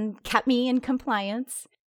taxes and kept me in compliance.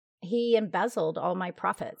 He embezzled all my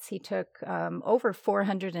profits. He took over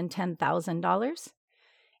 $410,000,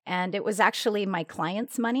 and it was actually my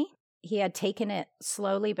client's money. He had taken it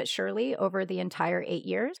slowly but surely over the entire 8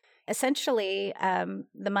 years. Essentially,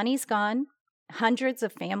 the money's gone. Hundreds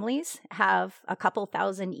of families have a couple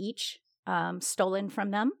thousand each stolen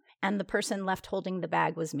from them, and the person left holding the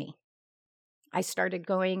bag was me. I started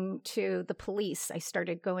going to the police. I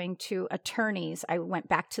started going to attorneys. I went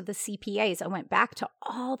back to the CPAs. I went back to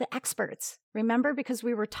all the experts. Remember, because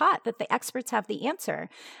we were taught that the experts have the answer,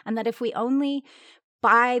 and that if we only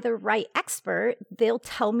buy the right expert, they'll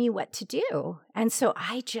tell me what to do. And so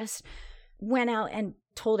I just went out and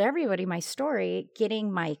told everybody my story,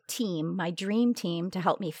 getting my team, my dream team, to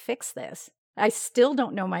help me fix this. I still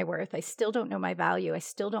don't know my worth. I still don't know my value. I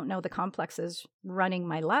still don't know the complexes running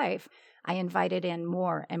my life. I invited in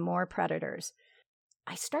more and more predators.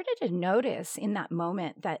 I started to notice in that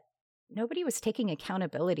moment that nobody was taking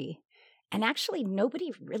accountability. And actually,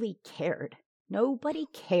 nobody really cared. Nobody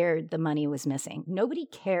cared the money was missing. Nobody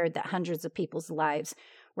cared that hundreds of people's lives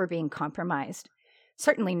were being compromised.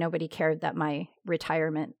 Certainly nobody cared that my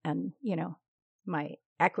retirement and, my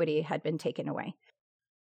equity had been taken away.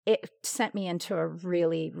 It sent me into a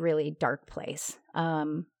really, really dark place.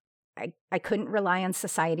 I couldn't rely on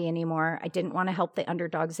society anymore. I didn't want to help the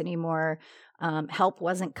underdogs anymore. Help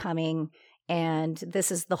wasn't coming. And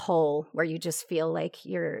this is the hole where you just feel like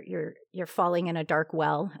you're falling in a dark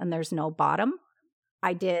well and there's no bottom.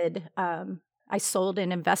 I sold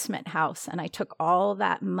an investment house, and I took all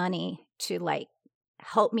that money to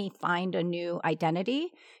help me find a new identity,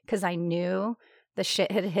 because I knew the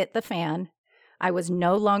shit had hit the fan. I was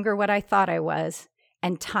no longer what I thought I was.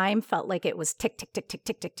 And time felt like it was tick, tick, tick, tick,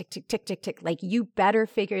 tick, tick, tick, tick, tick, tick, tick. Like, you better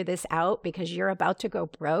figure this out because you're about to go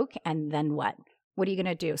broke. And then what? What are you going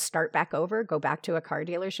to do? Start back over? Go back to a car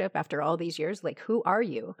dealership after all these years? Like, who are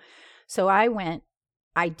you? So I went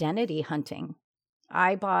identity hunting.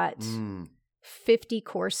 I bought 50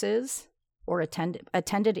 courses, or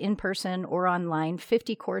attended in person or online,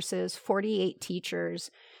 50 courses, 48 teachers,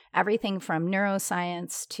 everything from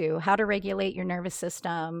neuroscience to how to regulate your nervous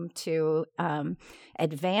system to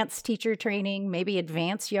advanced teacher training, maybe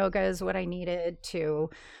advanced yoga is what I needed to,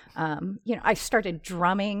 I started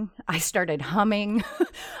drumming. I started humming.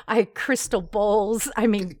 I crystal bowls. I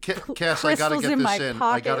mean, Cass, I got to get this in.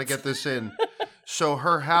 I got to get this in. So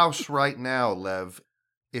her house right now, Lev,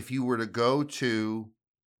 if you were to go to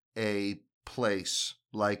a place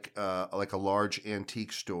like a large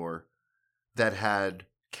antique store that had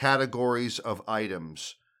categories of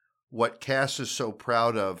items, what Cass is so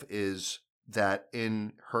proud of is that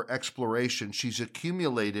in her exploration, she's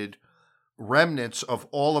accumulated remnants of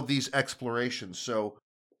all of these explorations. So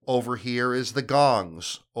over here is the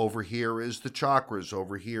gongs, over here is the chakras,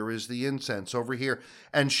 over here is the incense, over here.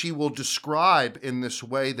 And she will describe in this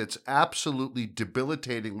way that's absolutely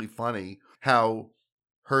debilitatingly funny how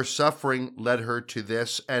her suffering led her to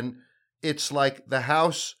this. And it's like the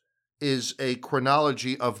house is a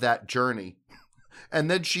chronology of that journey.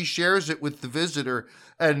 And then she shares it with the visitor.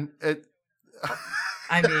 And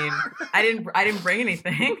I mean, I didn't bring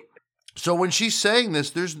anything. So when she's saying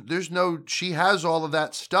this, she has all of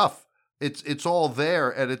that stuff. It's all there,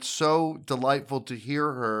 and it's so delightful to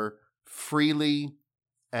hear her freely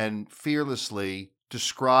and fearlessly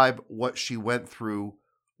describe what she went through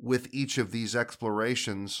with each of these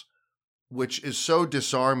explorations, which is so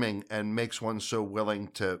disarming and makes one so willing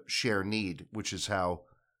to share need, which is how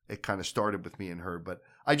it kind of started with me and her. But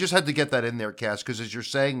I just had to get that in there, Cass, because as you're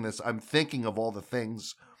saying this, I'm thinking of all the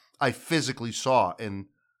things I physically saw in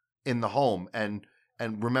the home and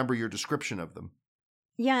remember your description of them.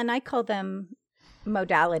 Yeah, and I call them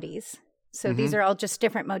modalities. So these are all just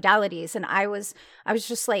different modalities. And I was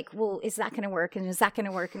just like, well, is that going to work? And is that going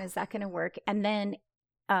to work? And is that going to work? And then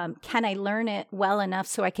can I learn it well enough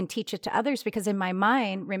so I can teach it to others? Because in my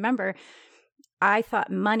mind, remember, I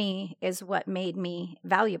thought money is what made me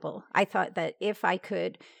valuable. I thought that if I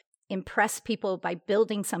could impress people by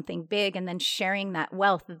building something big and then sharing that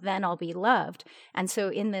wealth, then I'll be loved. And so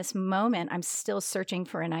in this moment, I'm still searching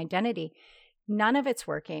for an identity. None of it's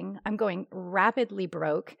working. I'm going rapidly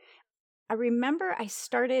broke. I remember I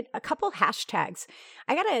started a couple hashtags.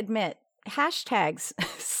 I got to admit, hashtags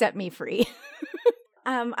set me free.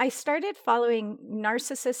 I started following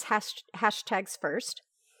narcissist hashtags first,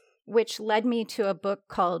 which led me to a book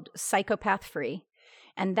called Psychopath Free.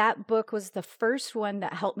 And that book was the first one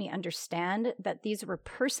that helped me understand that these were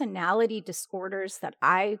personality disorders that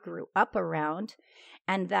I grew up around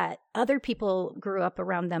and that other people grew up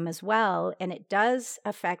around them as well. And it does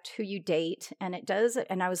affect who you date. And it does.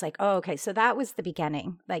 And I was like, oh, okay. So that was the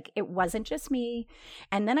beginning. Like, it wasn't just me.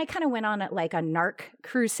 And then I kind of went on like a narc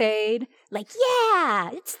crusade. Like, yeah,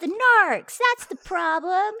 it's the narcs. That's the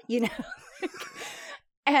problem, you know.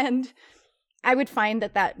 And I would find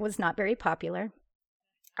that was not very popular.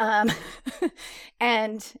 And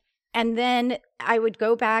then I would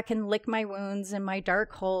go back and lick my wounds in my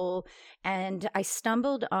dark hole. And I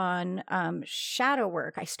stumbled on shadow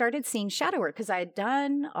work. I started seeing shadow work because I had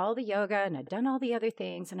done all the yoga and I'd done all the other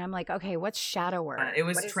things. And I'm like, okay, what's shadow work? It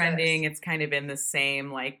was trending. It's kind of in the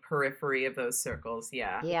same like periphery of those circles.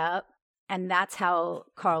 Yeah. Yep. And that's how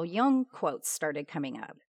Carl Jung quotes started coming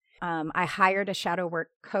up. I hired a shadow work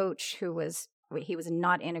coach who was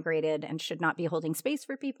not integrated and should not be holding space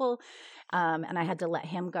for people. And I had to let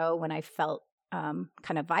him go when I felt kind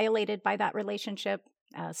of violated by that relationship,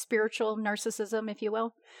 spiritual narcissism, if you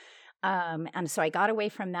will. And so I got away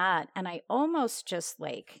from that and I almost just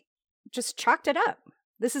chalked it up.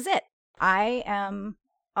 This is it. I am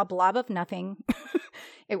a blob of nothing.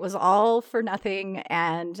 It was all for nothing.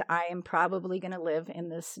 And I am probably going to live in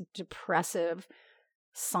this depressive,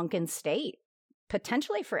 sunken state,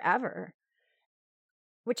 potentially forever.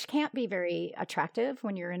 Which can't be very attractive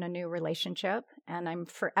when you're in a new relationship. And I'm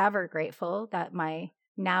forever grateful that my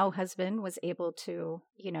now husband was able to,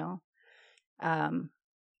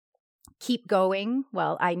 keep going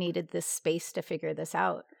while I needed this space to figure this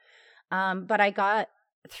out. But I got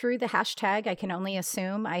through the hashtag. I can only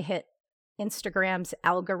assume I hit Instagram's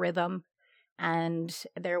algorithm. And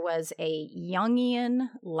there was a Jungian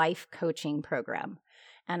life coaching program.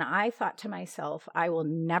 And I thought to myself, I will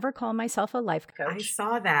never call myself a life coach. I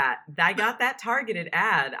saw that. I got that targeted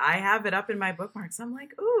ad. I have it up in my bookmarks. I'm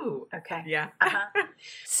like, ooh. Okay. Yeah.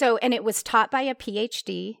 So, and it was taught by a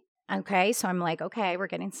PhD. Okay. So I'm like, okay, we're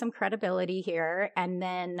getting some credibility here. And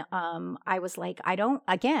then I was like, I don't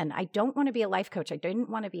want to be a life coach. I didn't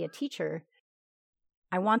want to be a teacher.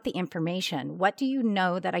 I want the information. What do you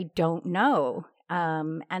know that I don't know?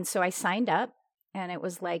 And so I signed up and it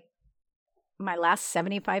was like, my last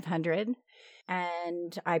 7,500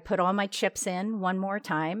 and I put all my chips in one more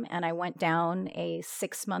time and I went down a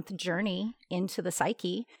 6-month journey into the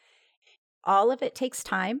psyche. All of it takes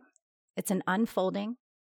time. It's an unfolding.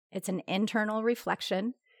 It's an internal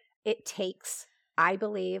reflection. It takes, I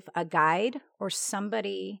believe, a guide or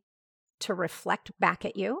somebody to reflect back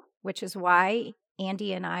at you, which is why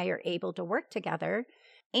Andy and I are able to work together.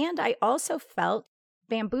 And I also felt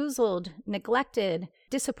bamboozled, neglected,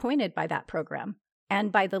 disappointed by that program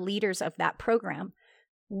and by the leaders of that program.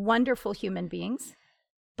 Wonderful human beings.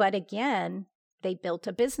 But again, they built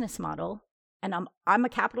a business model. And I'm a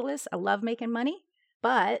capitalist. I love making money,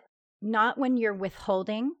 but not when you're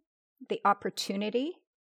withholding the opportunity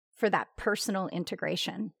for that personal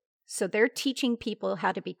integration. So they're teaching people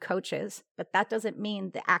how to be coaches, but that doesn't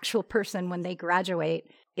mean the actual person when they graduate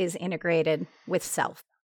is integrated with self.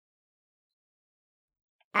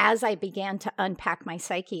 As I began to unpack my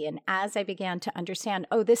psyche and as I began to understand,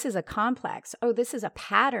 oh, this is a complex, oh, this is a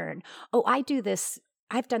pattern, oh, I do this,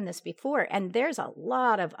 I've done this before. And there's a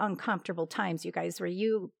lot of uncomfortable times, you guys, where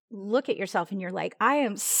you look at yourself and you're like, I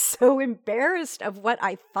am so embarrassed of what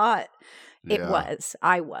I thought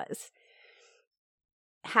I was.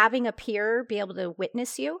 Having a peer be able to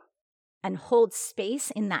witness you and hold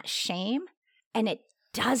space in that shame, and it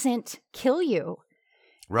doesn't kill you.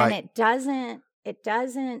 Right. And it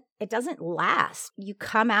doesn't last. You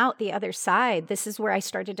come out the other side. This is where I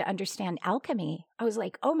started to understand alchemy. I was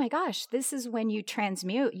like, oh my gosh, this is when you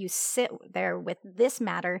transmute. You sit there with this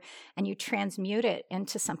matter and you transmute it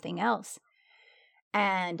into something else.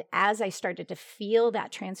 And as I started to feel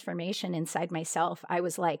that transformation inside myself, I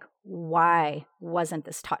was like, why wasn't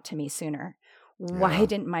this taught to me sooner? Why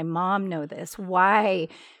didn't my mom know this? Why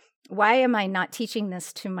am I not teaching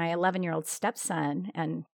this to my 11-year-old stepson?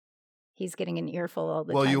 And he's getting an earful all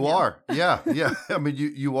the time. Well, you now. are. Yeah. Yeah. I mean,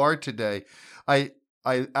 you are today. I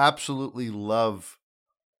absolutely love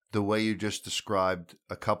the way you just described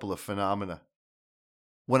a couple of phenomena.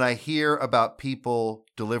 When I hear about people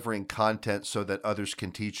delivering content so that others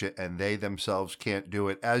can teach it and they themselves can't do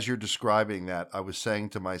it, as you're describing that, I was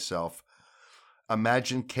saying to myself,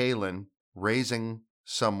 imagine Kaylin raising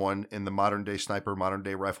someone in the modern day sniper, modern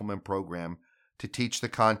day rifleman program to teach the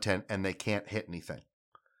content and they can't hit anything.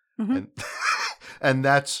 Mm-hmm. And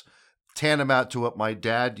that's tantamount to what my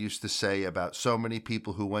dad used to say about so many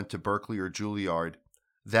people who went to Berkeley or Juilliard,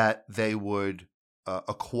 that they would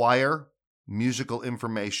acquire musical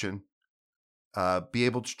information, be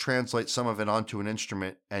able to translate some of it onto an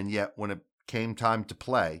instrument, and yet when it came time to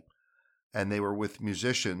play and they were with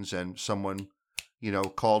musicians and someone,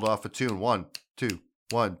 called off a tune, 1, 2,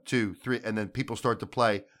 1, 2, 3, and then people start to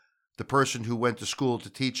play, the person who went to school to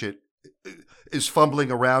teach it is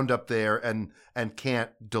fumbling around up there and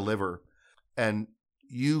can't deliver. And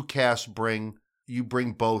you, Cass, bring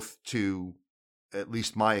both to, at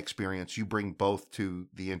least my experience, you bring both to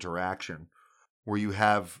the interaction, where you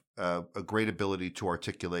have a great ability to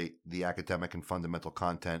articulate the academic and fundamental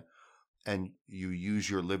content, and you use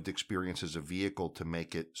your lived experience as a vehicle to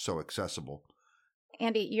make it so accessible.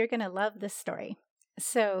 Andy, you're going to love this story.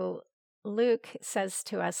 So Luke says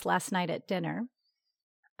to us last night at dinner,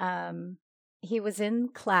 he was in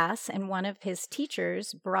class and one of his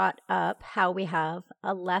teachers brought up how we have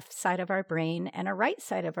a left side of our brain and a right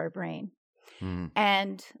side of our brain. Mm.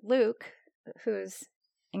 And Luke, who's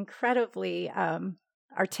incredibly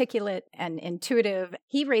articulate and intuitive,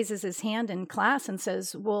 he raises his hand in class and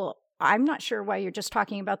says, well, I'm not sure why you're just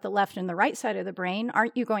talking about the left and the right side of the brain.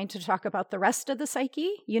 Aren't you going to talk about the rest of the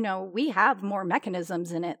psyche? We have more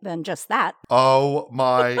mechanisms in it than just that. Oh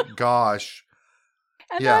my gosh.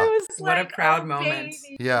 And I was what like, a proud moment.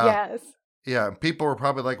 Baby. Yeah. Yes. Yeah. And people were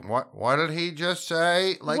probably like, what did he just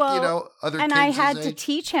say? Like, other kids. And I had to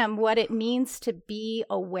teach him what it means to be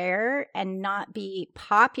aware and not be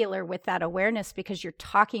popular with that awareness, because you're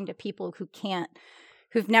talking to people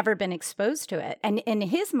who've never been exposed to it. And in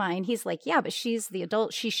his mind, he's like, yeah, but she's the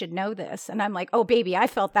adult. She should know this. And I'm like, oh, baby, I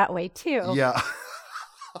felt that way too. Yeah.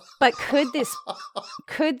 But could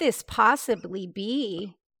this possibly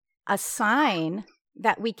be a sign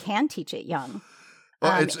that we can teach it young?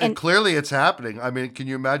 Well, clearly it's happening. I mean, can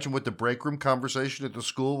you imagine what the break room conversation at the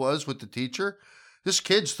school was with the teacher? This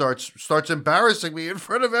kid starts embarrassing me in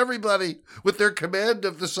front of everybody with their command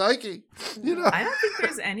of the psyche. I don't think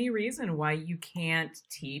there's any reason why you can't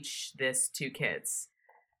teach this to kids.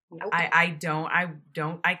 Nope. I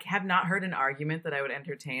have not heard an argument that I would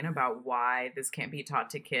entertain about why this can't be taught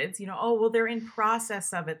to kids. They're in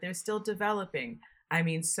process of it. They're still developing. I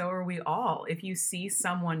mean, so are we all. If you see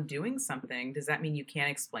someone doing something, does that mean you can't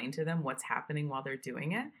explain to them what's happening while they're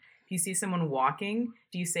doing it? If you see someone walking,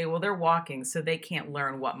 do you say, well, they're walking, so they can't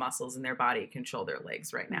learn what muscles in their body control their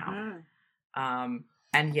legs right now? Mm-hmm.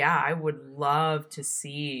 And yeah, I would love to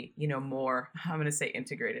see, more, I'm going to say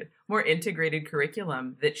more integrated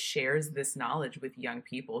curriculum that shares this knowledge with young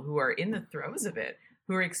people who are in the throes of it,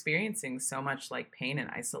 who are experiencing so much like pain and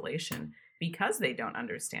isolation because they don't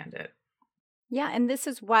understand it. Yeah, and this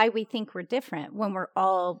is why we think we're different when we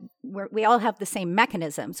all have the same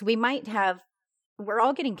mechanisms. We're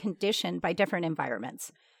all getting conditioned by different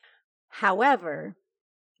environments. However,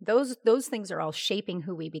 those things are all shaping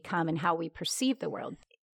who we become and how we perceive the world.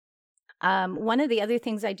 One of the other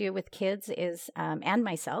things I do with kids is, and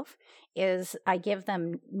myself, is I give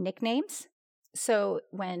them nicknames. So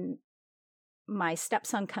when my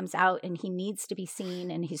stepson comes out and he needs to be seen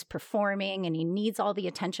and he's performing and he needs all the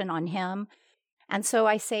attention on him. And so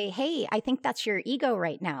I say, hey, I think that's your ego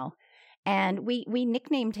right now. And we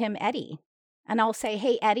nicknamed him Eddie. And I'll say,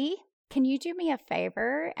 hey, Eddie, can you do me a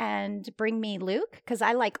favor and bring me Luke? Because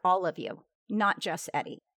I like all of you, not just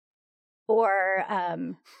Eddie. Or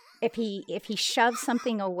if he shoves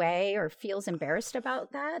something away or feels embarrassed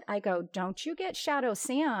about that, I go, don't you get Shadow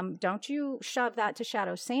Sam. Don't you shove that to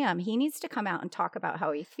Shadow Sam. He needs to come out and talk about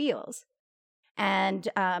how he feels. And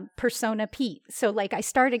Persona Pete. So like I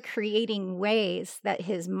started creating ways that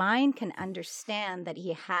his mind can understand that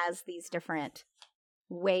he has these different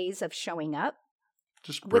ways of showing up.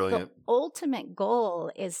 Just brilliant. With the ultimate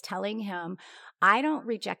goal is telling him, I don't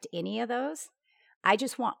reject any of those. I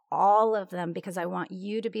just want all of them because I want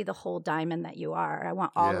you to be the whole diamond that you are. I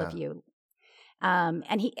want all of you.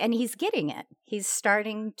 And he's getting it. He's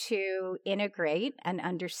starting to integrate and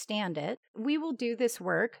understand it. We will do this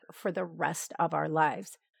work for the rest of our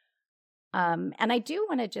lives. And I do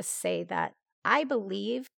want to just say that I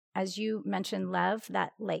believe, as you mentioned, Lev,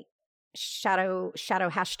 that like shadow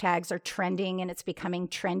hashtags are trending and it's becoming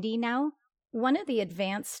trendy now. One of the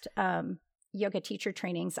advanced yoga teacher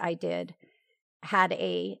trainings I did had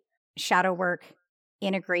a shadow work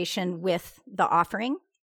integration with the offering.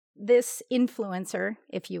 This influencer,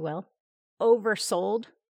 if you will, oversold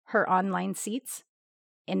her online seats,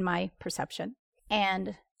 in my perception.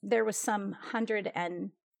 And there was some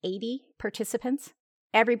 180 participants.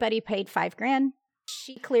 Everybody paid $5,000.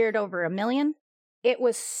 She cleared over $1 million. It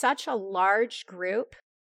was such a large group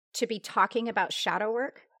to be talking about shadow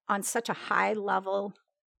work on such a high level.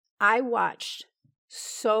 I watched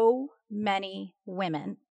so many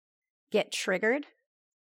women get triggered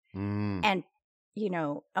and, you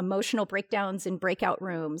know, emotional breakdowns in breakout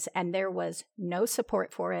rooms, and there was no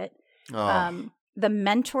support for it. The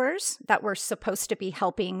mentors that were supposed to be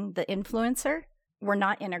helping the influencer were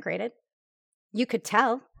not integrated. You could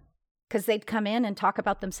tell because they'd come in and talk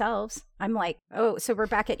about themselves. I'm like, oh, so we're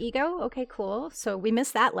back at ego? Okay, cool. So we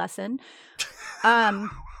missed that lesson. And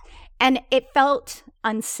it felt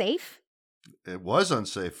unsafe. It was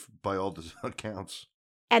unsafe by all accounts.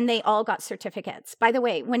 And they all got certificates. By the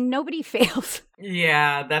way, when nobody fails.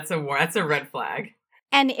 Yeah, that's a red flag.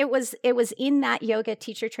 And it was in that yoga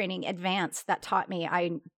teacher training advance that taught me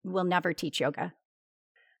I will never teach yoga.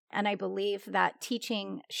 And I believe that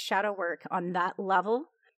teaching shadow work on that level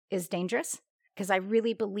is dangerous because I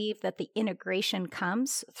really believe that the integration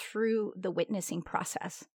comes through the witnessing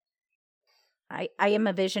process. I am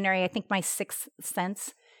a visionary. I think my sixth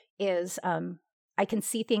sense is I can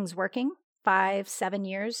see things working 5-7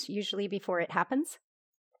 years usually before it happens,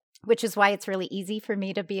 which is why it's really easy for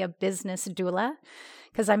me to be a business doula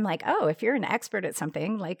because I'm like, oh, if you're an expert at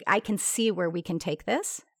something, like I can see where we can take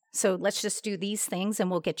this. So let's just do these things and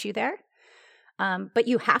we'll get you there. But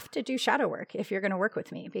you have to do shadow work if you're going to work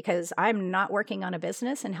with me because I'm not working on a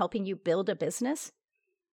business and helping you build a business.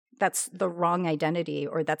 That's the wrong identity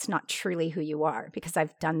or that's not truly who you are because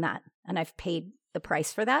I've done that and I've paid the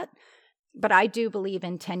price for that. But I do believe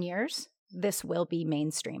in 10 years, this will be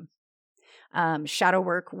mainstream. Shadow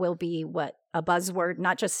work will be what a buzzword,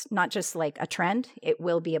 not just like a trend. It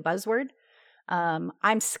will be a buzzword.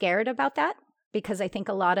 I'm scared about that because I think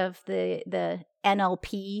a lot of the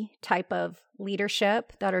NLP type of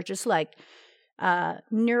leadership that are just like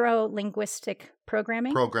neuro-linguistic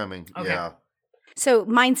programming. Okay. Yeah. So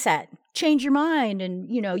mindset, change your mind,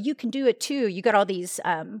 and you know you can do it too. You got all these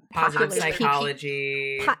positive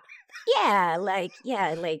psychology.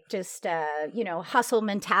 Like just hustle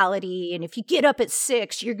mentality. And if you get up at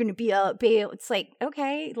 6, you're going to be up. It's like,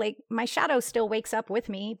 okay, like my shadow still wakes up with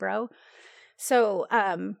me, bro. So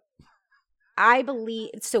I believe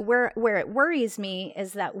where it worries me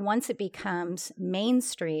is that once it becomes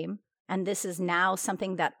mainstream, and this is now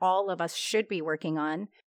something that all of us should be working on,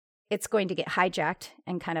 it's going to get hijacked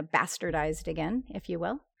and kind of bastardized again, if you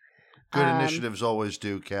will. Good initiatives always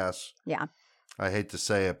do, Cass. Yeah. I hate to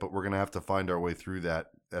say it, but we're going to have to find our way through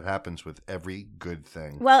that. That happens with every good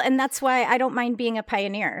thing. Well, and that's why I don't mind being a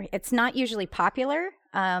pioneer. It's not usually popular,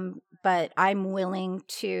 but I'm willing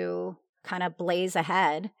to kind of blaze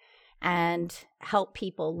ahead and help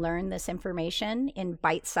people learn this information in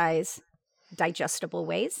bite-sized, digestible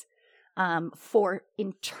ways for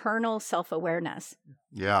internal self-awareness.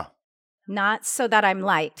 Yeah. Not so that I'm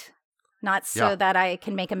liked, not so that I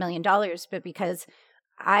can make $1 million, but because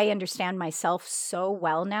I understand myself so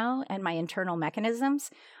well now and my internal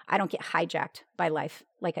mechanisms, I don't get hijacked by life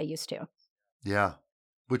like I used to. Yeah,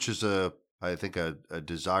 which is I think a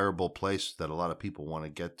desirable place that a lot of people want to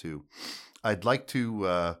get to. I'd like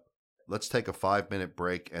to let's take a 5-minute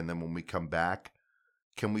break. And then when we come back,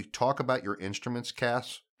 can we talk about your instruments,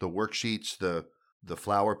 Cass? The worksheets, the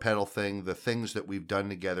flower petal thing, the things that we've done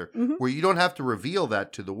together, where you don't have to reveal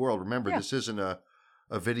that to the world. Remember, this isn't a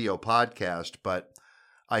video podcast, but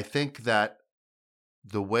I think that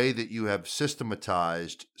the way that you have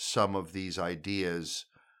systematized some of these ideas,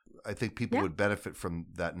 I think people would benefit from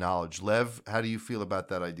that knowledge. Lev, how do you feel about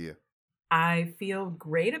that idea? I feel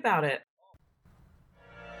great about it.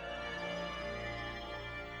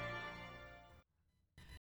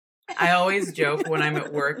 I always joke when I'm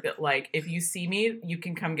at work that, like, if you see me, you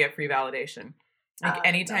can come get free validation. Like,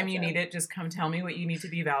 anytime you need it, just come tell me what you need to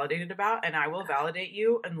be validated about, and I will validate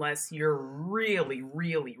you unless you're really,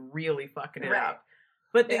 really, really fucking it up.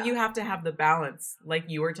 But then you have to have the balance. Like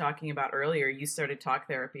you were talking about earlier, you started talk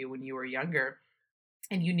therapy when you were younger,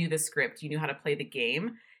 and you knew the script. You knew how to play the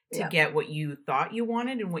game to get what you thought you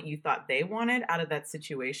wanted and what you thought they wanted out of that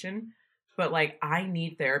situation. But like, I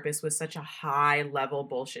need therapists with such a high level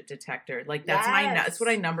bullshit detector. Like that's what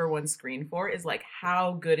I number one screen for is like,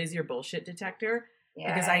 how good is your bullshit detector?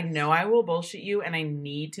 Because I know I will bullshit you, and I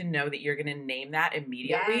need to know that you're going to name that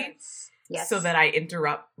immediately. Yes. So that I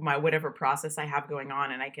interrupt my whatever process I have going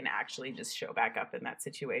on, and I can actually just show back up in that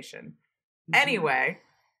situation. Anyway.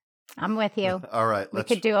 I'm with you. All right. We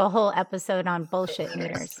could do a whole episode on bullshit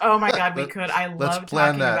meters. Oh my God, we could. I love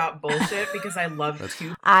talking about bullshit because I love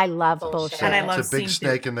bullshit. And I love seeing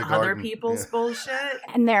snake in the other people's bullshit.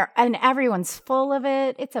 And everyone's full of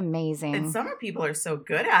it. It's amazing. And some people are so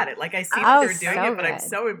good at it. Like I see that they're doing it, but I'm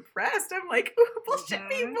so impressed. I'm like, ooh, bullshit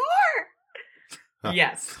me more.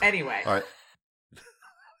 Yes. Anyway. All right.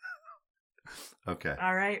 Okay.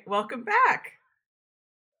 All right. Welcome back.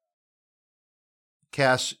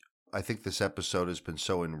 Cass, I think this episode has been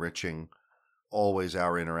so enriching. Always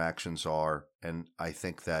our interactions are. And I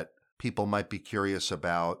think that people might be curious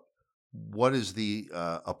about what is the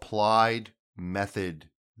applied method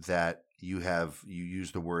that you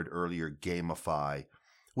used the word earlier, gamify,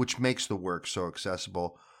 which makes the work so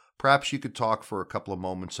accessible. Perhaps you could talk for a couple of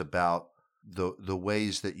moments about the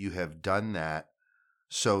ways that you have done that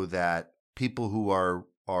so that people who are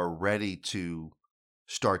ready to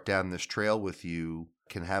start down this trail with you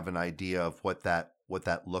can have an idea of what that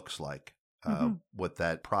looks like, what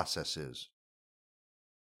that process is.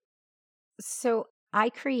 So I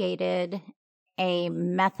created a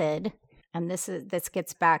method, and this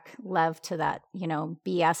gets back, Lev, to that,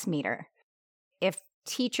 BS meter. If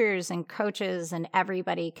teachers and coaches and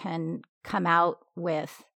everybody can come out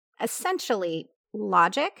with essentially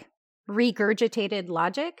logic, regurgitated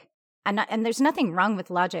logic, and there's nothing wrong with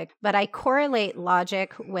logic, but I correlate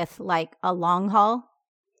logic with like a long haul.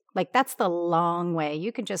 Like that's the long way.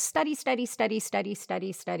 You can just study for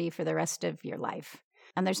the rest of your life.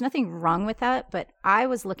 And there's nothing wrong with that, but I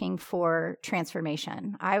was looking for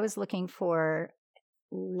transformation. I was looking for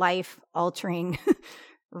life-altering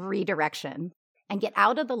redirection and get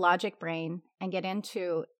out of the logic brain and get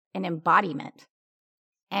into an embodiment.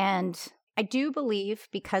 And I do believe,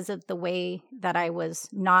 because of the way that I was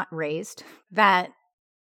not raised, that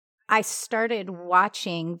I started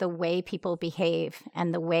watching the way people behave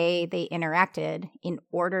and the way they interacted in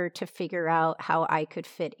order to figure out how I could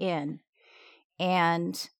fit in.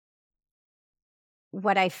 And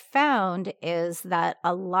what I found is that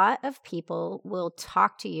a lot of people will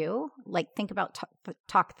talk to you, like think about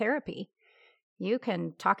talk therapy. You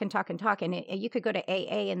can talk and talk and talk, and you could go to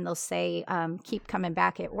AA and they'll say, keep coming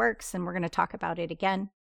back, it works, and we're going to talk about it again.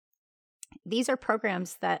 These are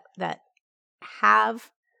programs that have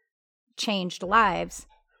changed lives,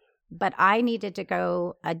 but I needed to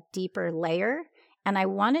go a deeper layer, and I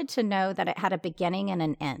wanted to know that it had a beginning and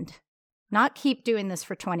an end. Not keep doing this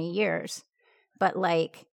for 20 years, but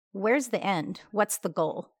like, where's the end? What's the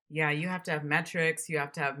goal? Yeah, you have to have metrics, you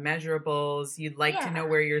have to have measurables, you'd like to know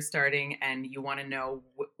where you're starting, and you want to know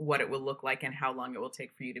what it will look like and how long it will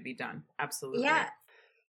take for you to be done. Absolutely. Yeah.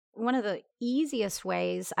 One of the easiest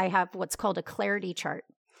ways, I have what's called a clarity chart.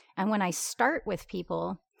 And when I start with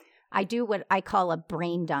people, I do what I call a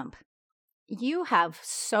brain dump. You have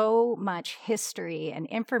so much history and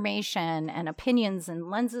information and opinions and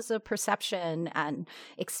lenses of perception and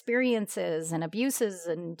experiences and abuses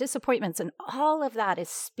and disappointments, and all of that is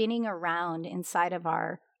spinning around inside of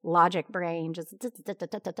our logic brain. Just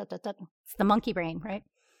it's the monkey brain, right?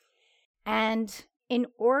 And in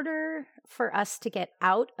order for us to get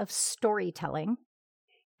out of storytelling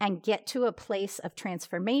and get to a place of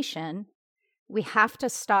transformation, we have to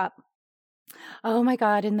stop oh my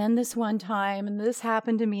God, and then this one time, and this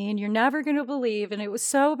happened to me, and you're never going to believe, and it was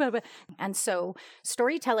so bad. And so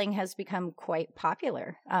storytelling has become quite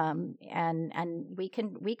popular. And we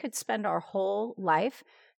could spend our whole life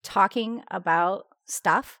talking about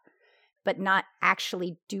stuff, but not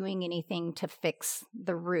actually doing anything to fix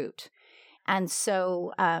the root. And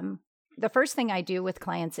so the first thing I do with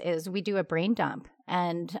clients is we do a brain dump.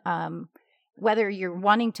 And whether you're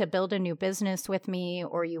wanting to build a new business with me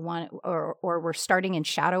or you want, or we're starting in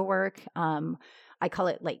shadow work, I call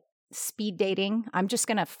it like speed dating. I'm just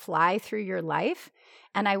going to fly through your life.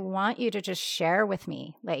 And I want you to just share with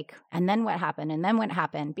me, like, and then what happened? And then what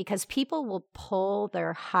happened? Because people will pull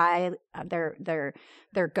their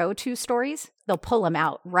their go-to stories. They'll pull them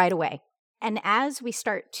out right away. And as we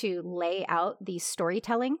start to lay out these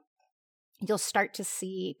storytelling, you'll start to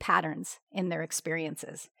see patterns in their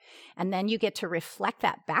experiences. And then you get to reflect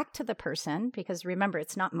that back to the person, because remember,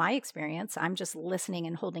 it's not my experience. I'm just listening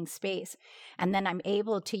and holding space. And then I'm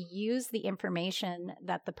able to use the information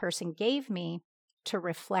that the person gave me to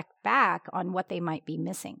reflect back on what they might be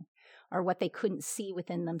missing or what they couldn't see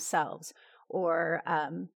within themselves, or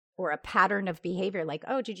a pattern of behavior like,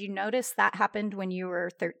 oh, did you notice that happened when you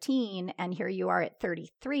were 13 and here you are at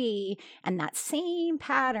 33 and that same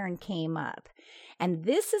pattern came up? And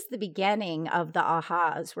this is the beginning of the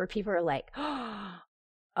ahas where people are like,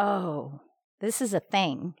 oh, this is a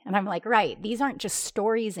thing. And I'm like, right, these aren't just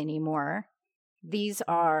stories anymore. These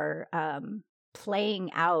are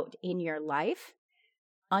playing out in your life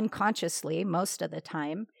unconsciously most of the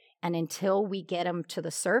time. And until we get them to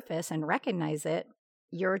the surface and recognize it,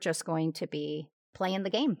 you're just going to be playing the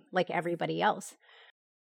game like everybody else.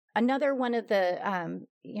 Another one of the,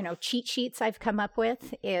 cheat sheets I've come up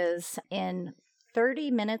with is in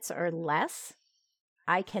 30 minutes or less,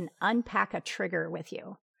 I can unpack a trigger with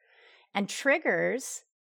you. And triggers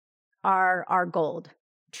are our gold.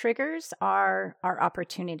 Triggers are our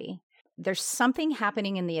opportunity. There's something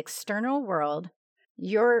happening in the external world.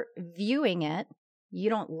 You're viewing it. You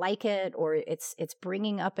don't like it, or it's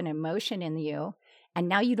bringing up an emotion in you. And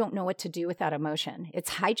now you don't know what to do with that emotion.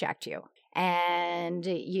 It's hijacked you. And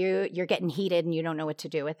you're getting heated and you don't know what to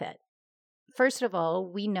do with it. First of all,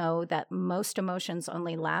 we know that most emotions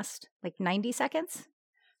only last like 90 seconds.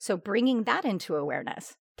 So bringing that into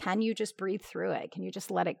awareness, can you just breathe through it? Can you just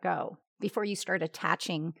let it go before you start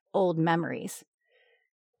attaching old memories?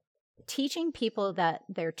 Teaching people that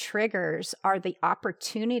their triggers are the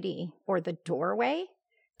opportunity or the doorway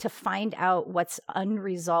to find out what's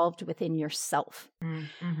unresolved within yourself.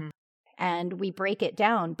 Mm-hmm. And we break it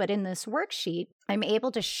down. But in this worksheet, I'm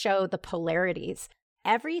able to show the polarities.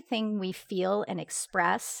 Everything we feel and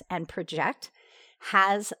express and project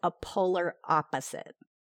has a polar opposite.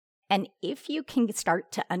 And if you can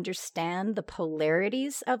start to understand the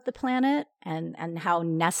polarities of the planet and how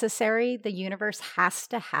necessary the universe has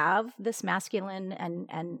to have this masculine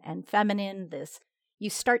and feminine, you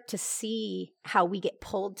start to see how we get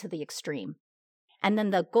pulled to the extreme. And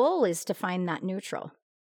then the goal is to find that neutral.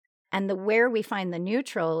 And where we find the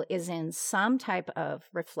neutral is in some type of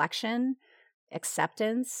reflection,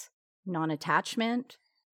 acceptance, non-attachment,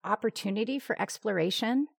 opportunity for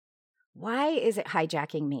exploration. Why is it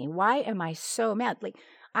hijacking me? Why am I so mad? Like,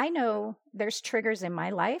 I know there's triggers in my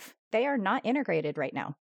life. They are not integrated right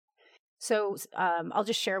now. So I'll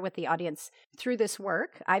just share with the audience. Through this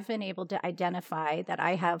work, I've been able to identify that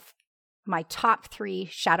I have my top 3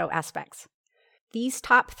 shadow aspects. These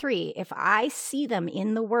top 3, if I see them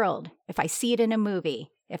in the world, if I see it in a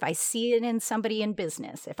movie, if I see it in somebody in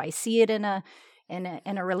business, if I see it in a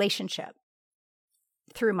relationship,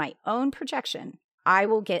 through my own projection, I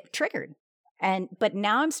will get triggered. But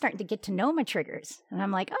now I'm starting to get to know my triggers. And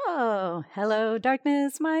I'm like, oh, hello,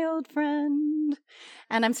 darkness, my old friend.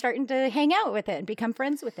 And I'm starting to hang out with it and become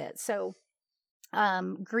friends with it. So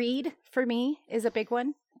greed for me is a big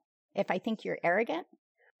one. If I think you're arrogant,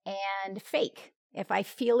 and fake. If I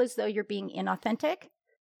feel as though you're being inauthentic,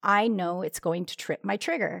 I know it's going to trip my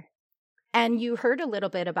trigger. And you heard a little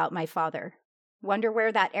bit about my father. Wonder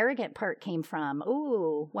where that arrogant part came from.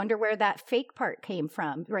 Ooh, wonder where that fake part came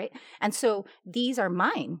from, right? And so these are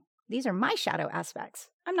mine. These are my shadow aspects.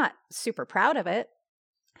 I'm not super proud of it.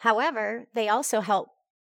 However, they also help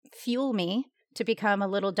fuel me to become a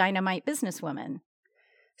little dynamite businesswoman.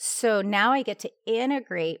 So now I get to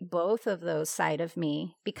integrate both of those sides of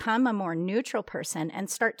me, become a more neutral person, and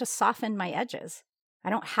start to soften my edges. I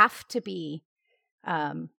don't have to be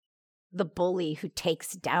the bully who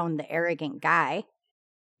takes down the arrogant guy.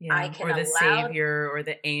 I Yeah, can or the allow. savior or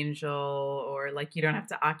the angel, or like you don't have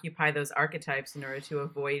to occupy those archetypes in order to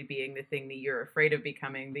avoid being the thing that you're afraid of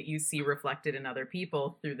becoming, that you see reflected in other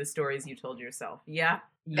people through the stories you told yourself. Yeah.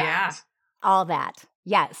 Yeah. All that,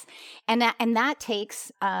 yes, and that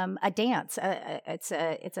takes a dance. It's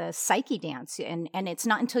a psyche dance, and it's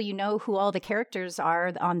not until you know who all the characters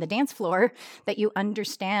are on the dance floor that you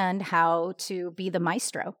understand how to be the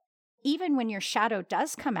maestro. Even when your shadow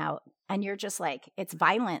does come out, and you're just like, it's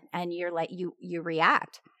violent, and you're like, you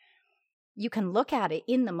react. You can look at it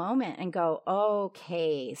in the moment and go,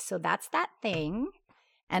 okay, so that's that thing,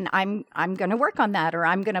 and I'm going to work on that, or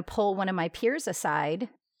I'm going to pull one of my peers aside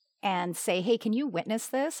and say, hey, can you witness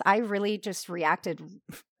this? I really just reacted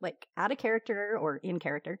like out of character or in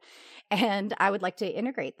character, and I would like to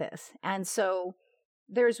integrate this. And so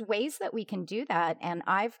there's ways that we can do that. And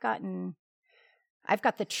I've got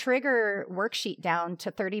the trigger worksheet down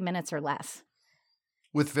to 30 minutes or less.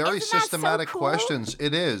 With very Isn't that systematic so cool? questions.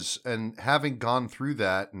 It is. And having gone through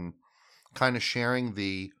that and kind of sharing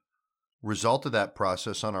the result of that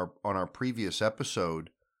process on our previous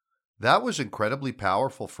episode, that was incredibly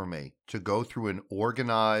powerful for me to go through an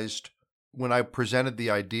organized. When I presented the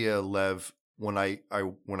idea, Lev, when I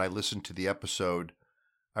listened to the episode,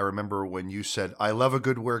 I remember when you said, "I love a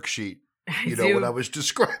good worksheet." When I was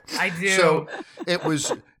describing. I do. So it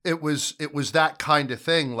was that kind of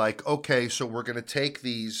thing. Like, okay, so we're going to take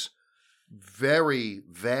these very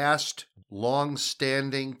vast,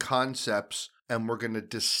 long-standing concepts, and we're going to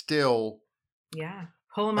distill. Yeah.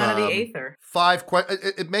 Pull them out of the aether.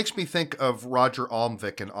 It makes me think of Roger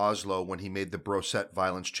Almvik in Oslo when he made the Broset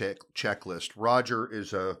violence checklist. Roger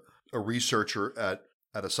is a researcher at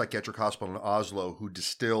a psychiatric hospital in Oslo who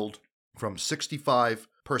distilled from 65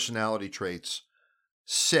 personality traits,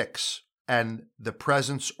 6, and the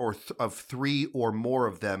presence of 3 or more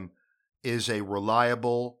of them is a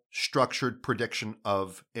reliable, structured prediction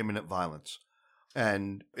of imminent violence.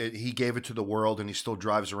 And he gave it to the world, and he still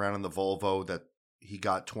drives around in the Volvo that he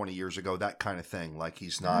got 20 years ago, that kind of thing. Like,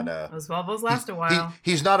 he's not those Volvos last a while.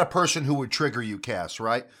 He's not a person who would trigger you, Cass,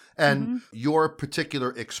 right? And your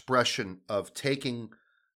particular expression of taking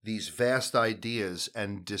these vast ideas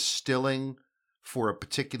and distilling for a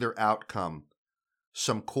particular outcome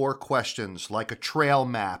some core questions, like a trail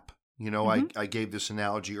map. I gave this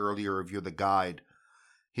analogy earlier of you're the guide.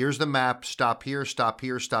 Here's the map. Stop here, stop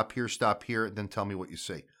here, stop here, stop here, and then tell me what you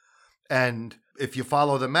see. And if you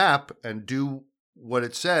follow the map and do what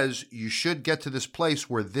it says, you should get to this place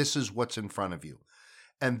where this is what's in front of you.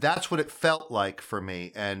 And that's what it felt like for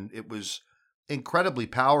me. And it was incredibly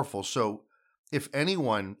powerful. So if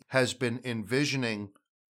anyone has been envisioning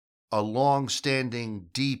a long-standing,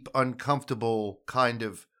 deep, uncomfortable kind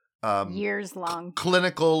of years long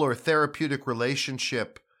clinical or therapeutic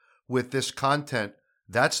relationship with this content,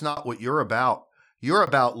 that's not what you're about. You're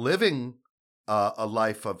about living a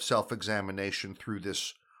life of self-examination through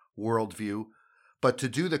this worldview. But to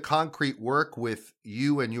do the concrete work with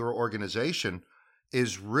you and your organization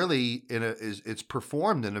is really it's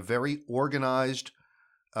performed in a very organized,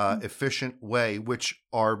 efficient way, which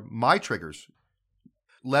are my triggers.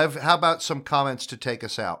 Lev, how about some comments to take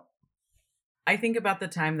us out? I think about the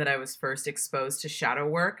time that I was first exposed to shadow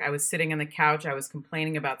work. I was sitting on the couch, I was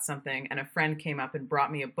complaining about something, and a friend came up and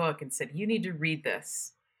brought me a book and said, "You need to read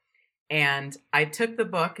this." And I took the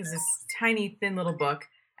book, it's this tiny, thin little book,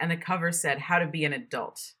 and the cover said, "How to Be an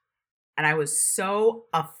Adult." And I was so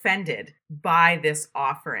offended by this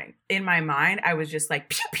offering. In my mind, I was just like,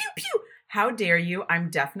 pew, pew, pew. How dare you? I'm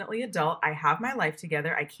definitely adult. I have my life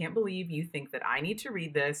together. I can't believe you think that I need to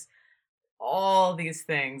read this. All these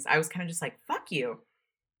things. I was kind of just like, fuck you.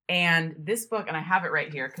 And this book, and I have it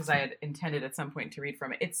right here because I had intended at some point to read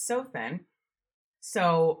from it. It's so thin.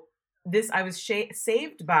 So I was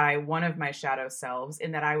saved by one of my shadow selves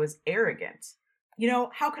in that I was arrogant.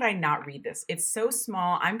 How could I not read this? It's so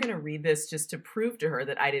small. I'm going to read this just to prove to her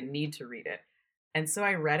that I didn't need to read it. And so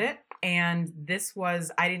I read it. And this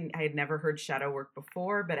was, I had never heard shadow work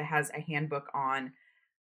before, but it has a handbook on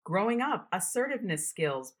growing up, assertiveness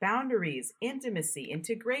skills, boundaries, intimacy,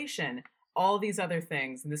 integration, all these other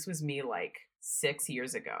things. And this was me like 6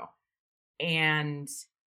 years ago. And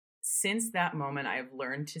since that moment, I've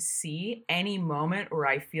learned to see any moment where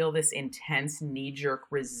I feel this intense knee-jerk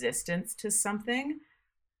resistance to something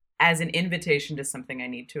as an invitation to something I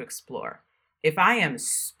need to explore. If I am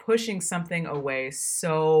pushing something away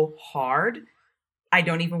so hard, I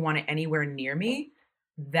don't even want it anywhere near me,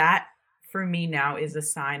 that for me now is a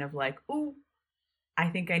sign of like, ooh, I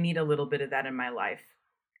think I need a little bit of that in my life.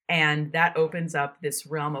 And that opens up this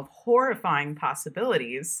realm of horrifying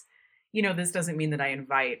possibilities. This doesn't mean that I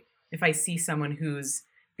invite, if I see someone who's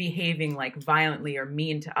behaving like violently or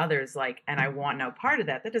mean to others, like, and I want no part of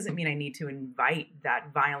that. That doesn't mean I need to invite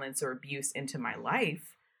that violence or abuse into my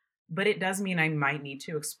life, but it does mean I might need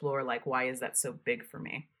to explore, like, why is that so big for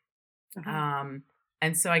me?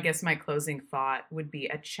 And so I guess my closing thought would be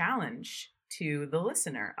a challenge to the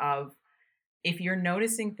listener of, if you're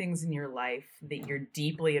noticing things in your life that you're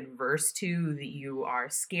deeply adverse to, that you are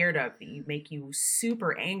scared of, that you make you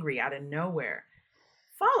super angry out of nowhere,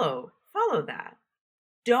 follow that.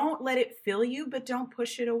 Don't let it fill you, but don't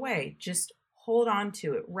push it away. Just hold on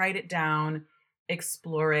to it, write it down,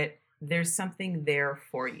 explore it. There's something there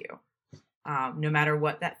for you. No matter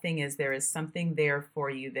what that thing is, there is something there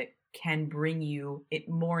for you that can bring you it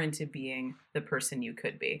more into being the person you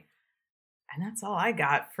could be. And that's all I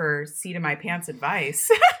got for seat of my pants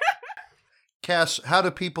advice. Cass, how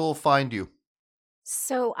do people find you?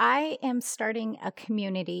 So I am starting a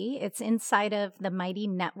community. It's inside of the Mighty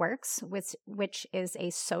Networks, which is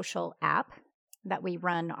a social app that we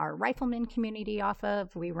run our Rifleman community off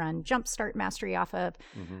of. We run Jumpstart Mastery off of.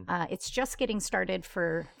 It's just getting started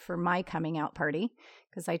for my coming out party,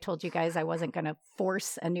 because I told you guys I wasn't going to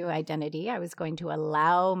force a new identity. I was going to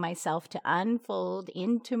allow myself to unfold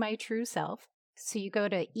into my true self. So you go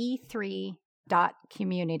to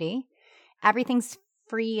e3.community. Everything's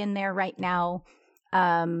free in there right now.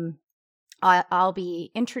 I'll be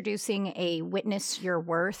introducing a Witness Your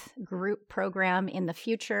Worth group program in the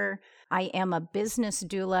future. I am a business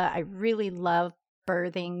doula. I really love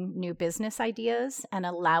birthing new business ideas and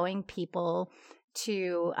allowing people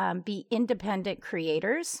to be independent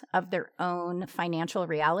creators of their own financial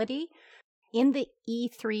reality. In the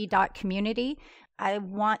e3.community, I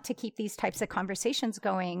want to keep these types of conversations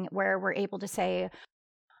going where we're able to say,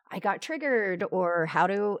 I got triggered, or how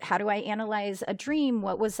do I analyze a dream?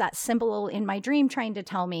 What was that symbol in my dream trying to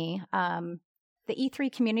tell me? The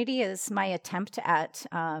E3 community is my attempt at,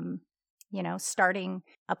 starting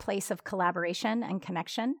a place of collaboration and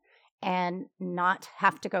connection, and not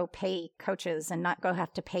have to go pay coaches and not go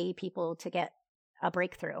have to pay people to get a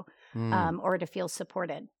breakthrough or to feel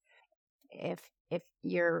supported. If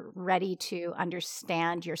you're ready to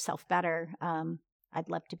understand yourself better, I'd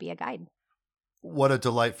love to be a guide. What a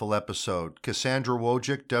delightful episode. Cassandra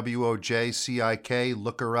Wojcik, Wojcik,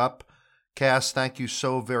 look her up. Cass, thank you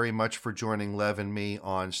so very much for joining Lev and me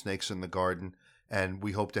on Snakes in the Garden, and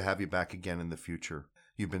we hope to have you back again in the future.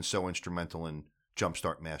 You've been so instrumental in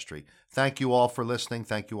Jumpstart Mastery. Thank you all for listening.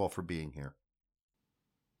 Thank you all for being here.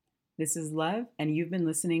 This is Lev, and you've been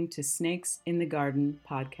listening to Snakes in the Garden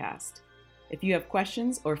podcast. If you have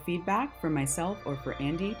questions or feedback for myself or for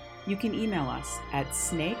Andy, you can email us at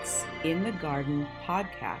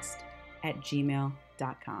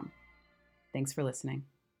snakesinthegardenpodcast@gmail.com. Thanks for listening.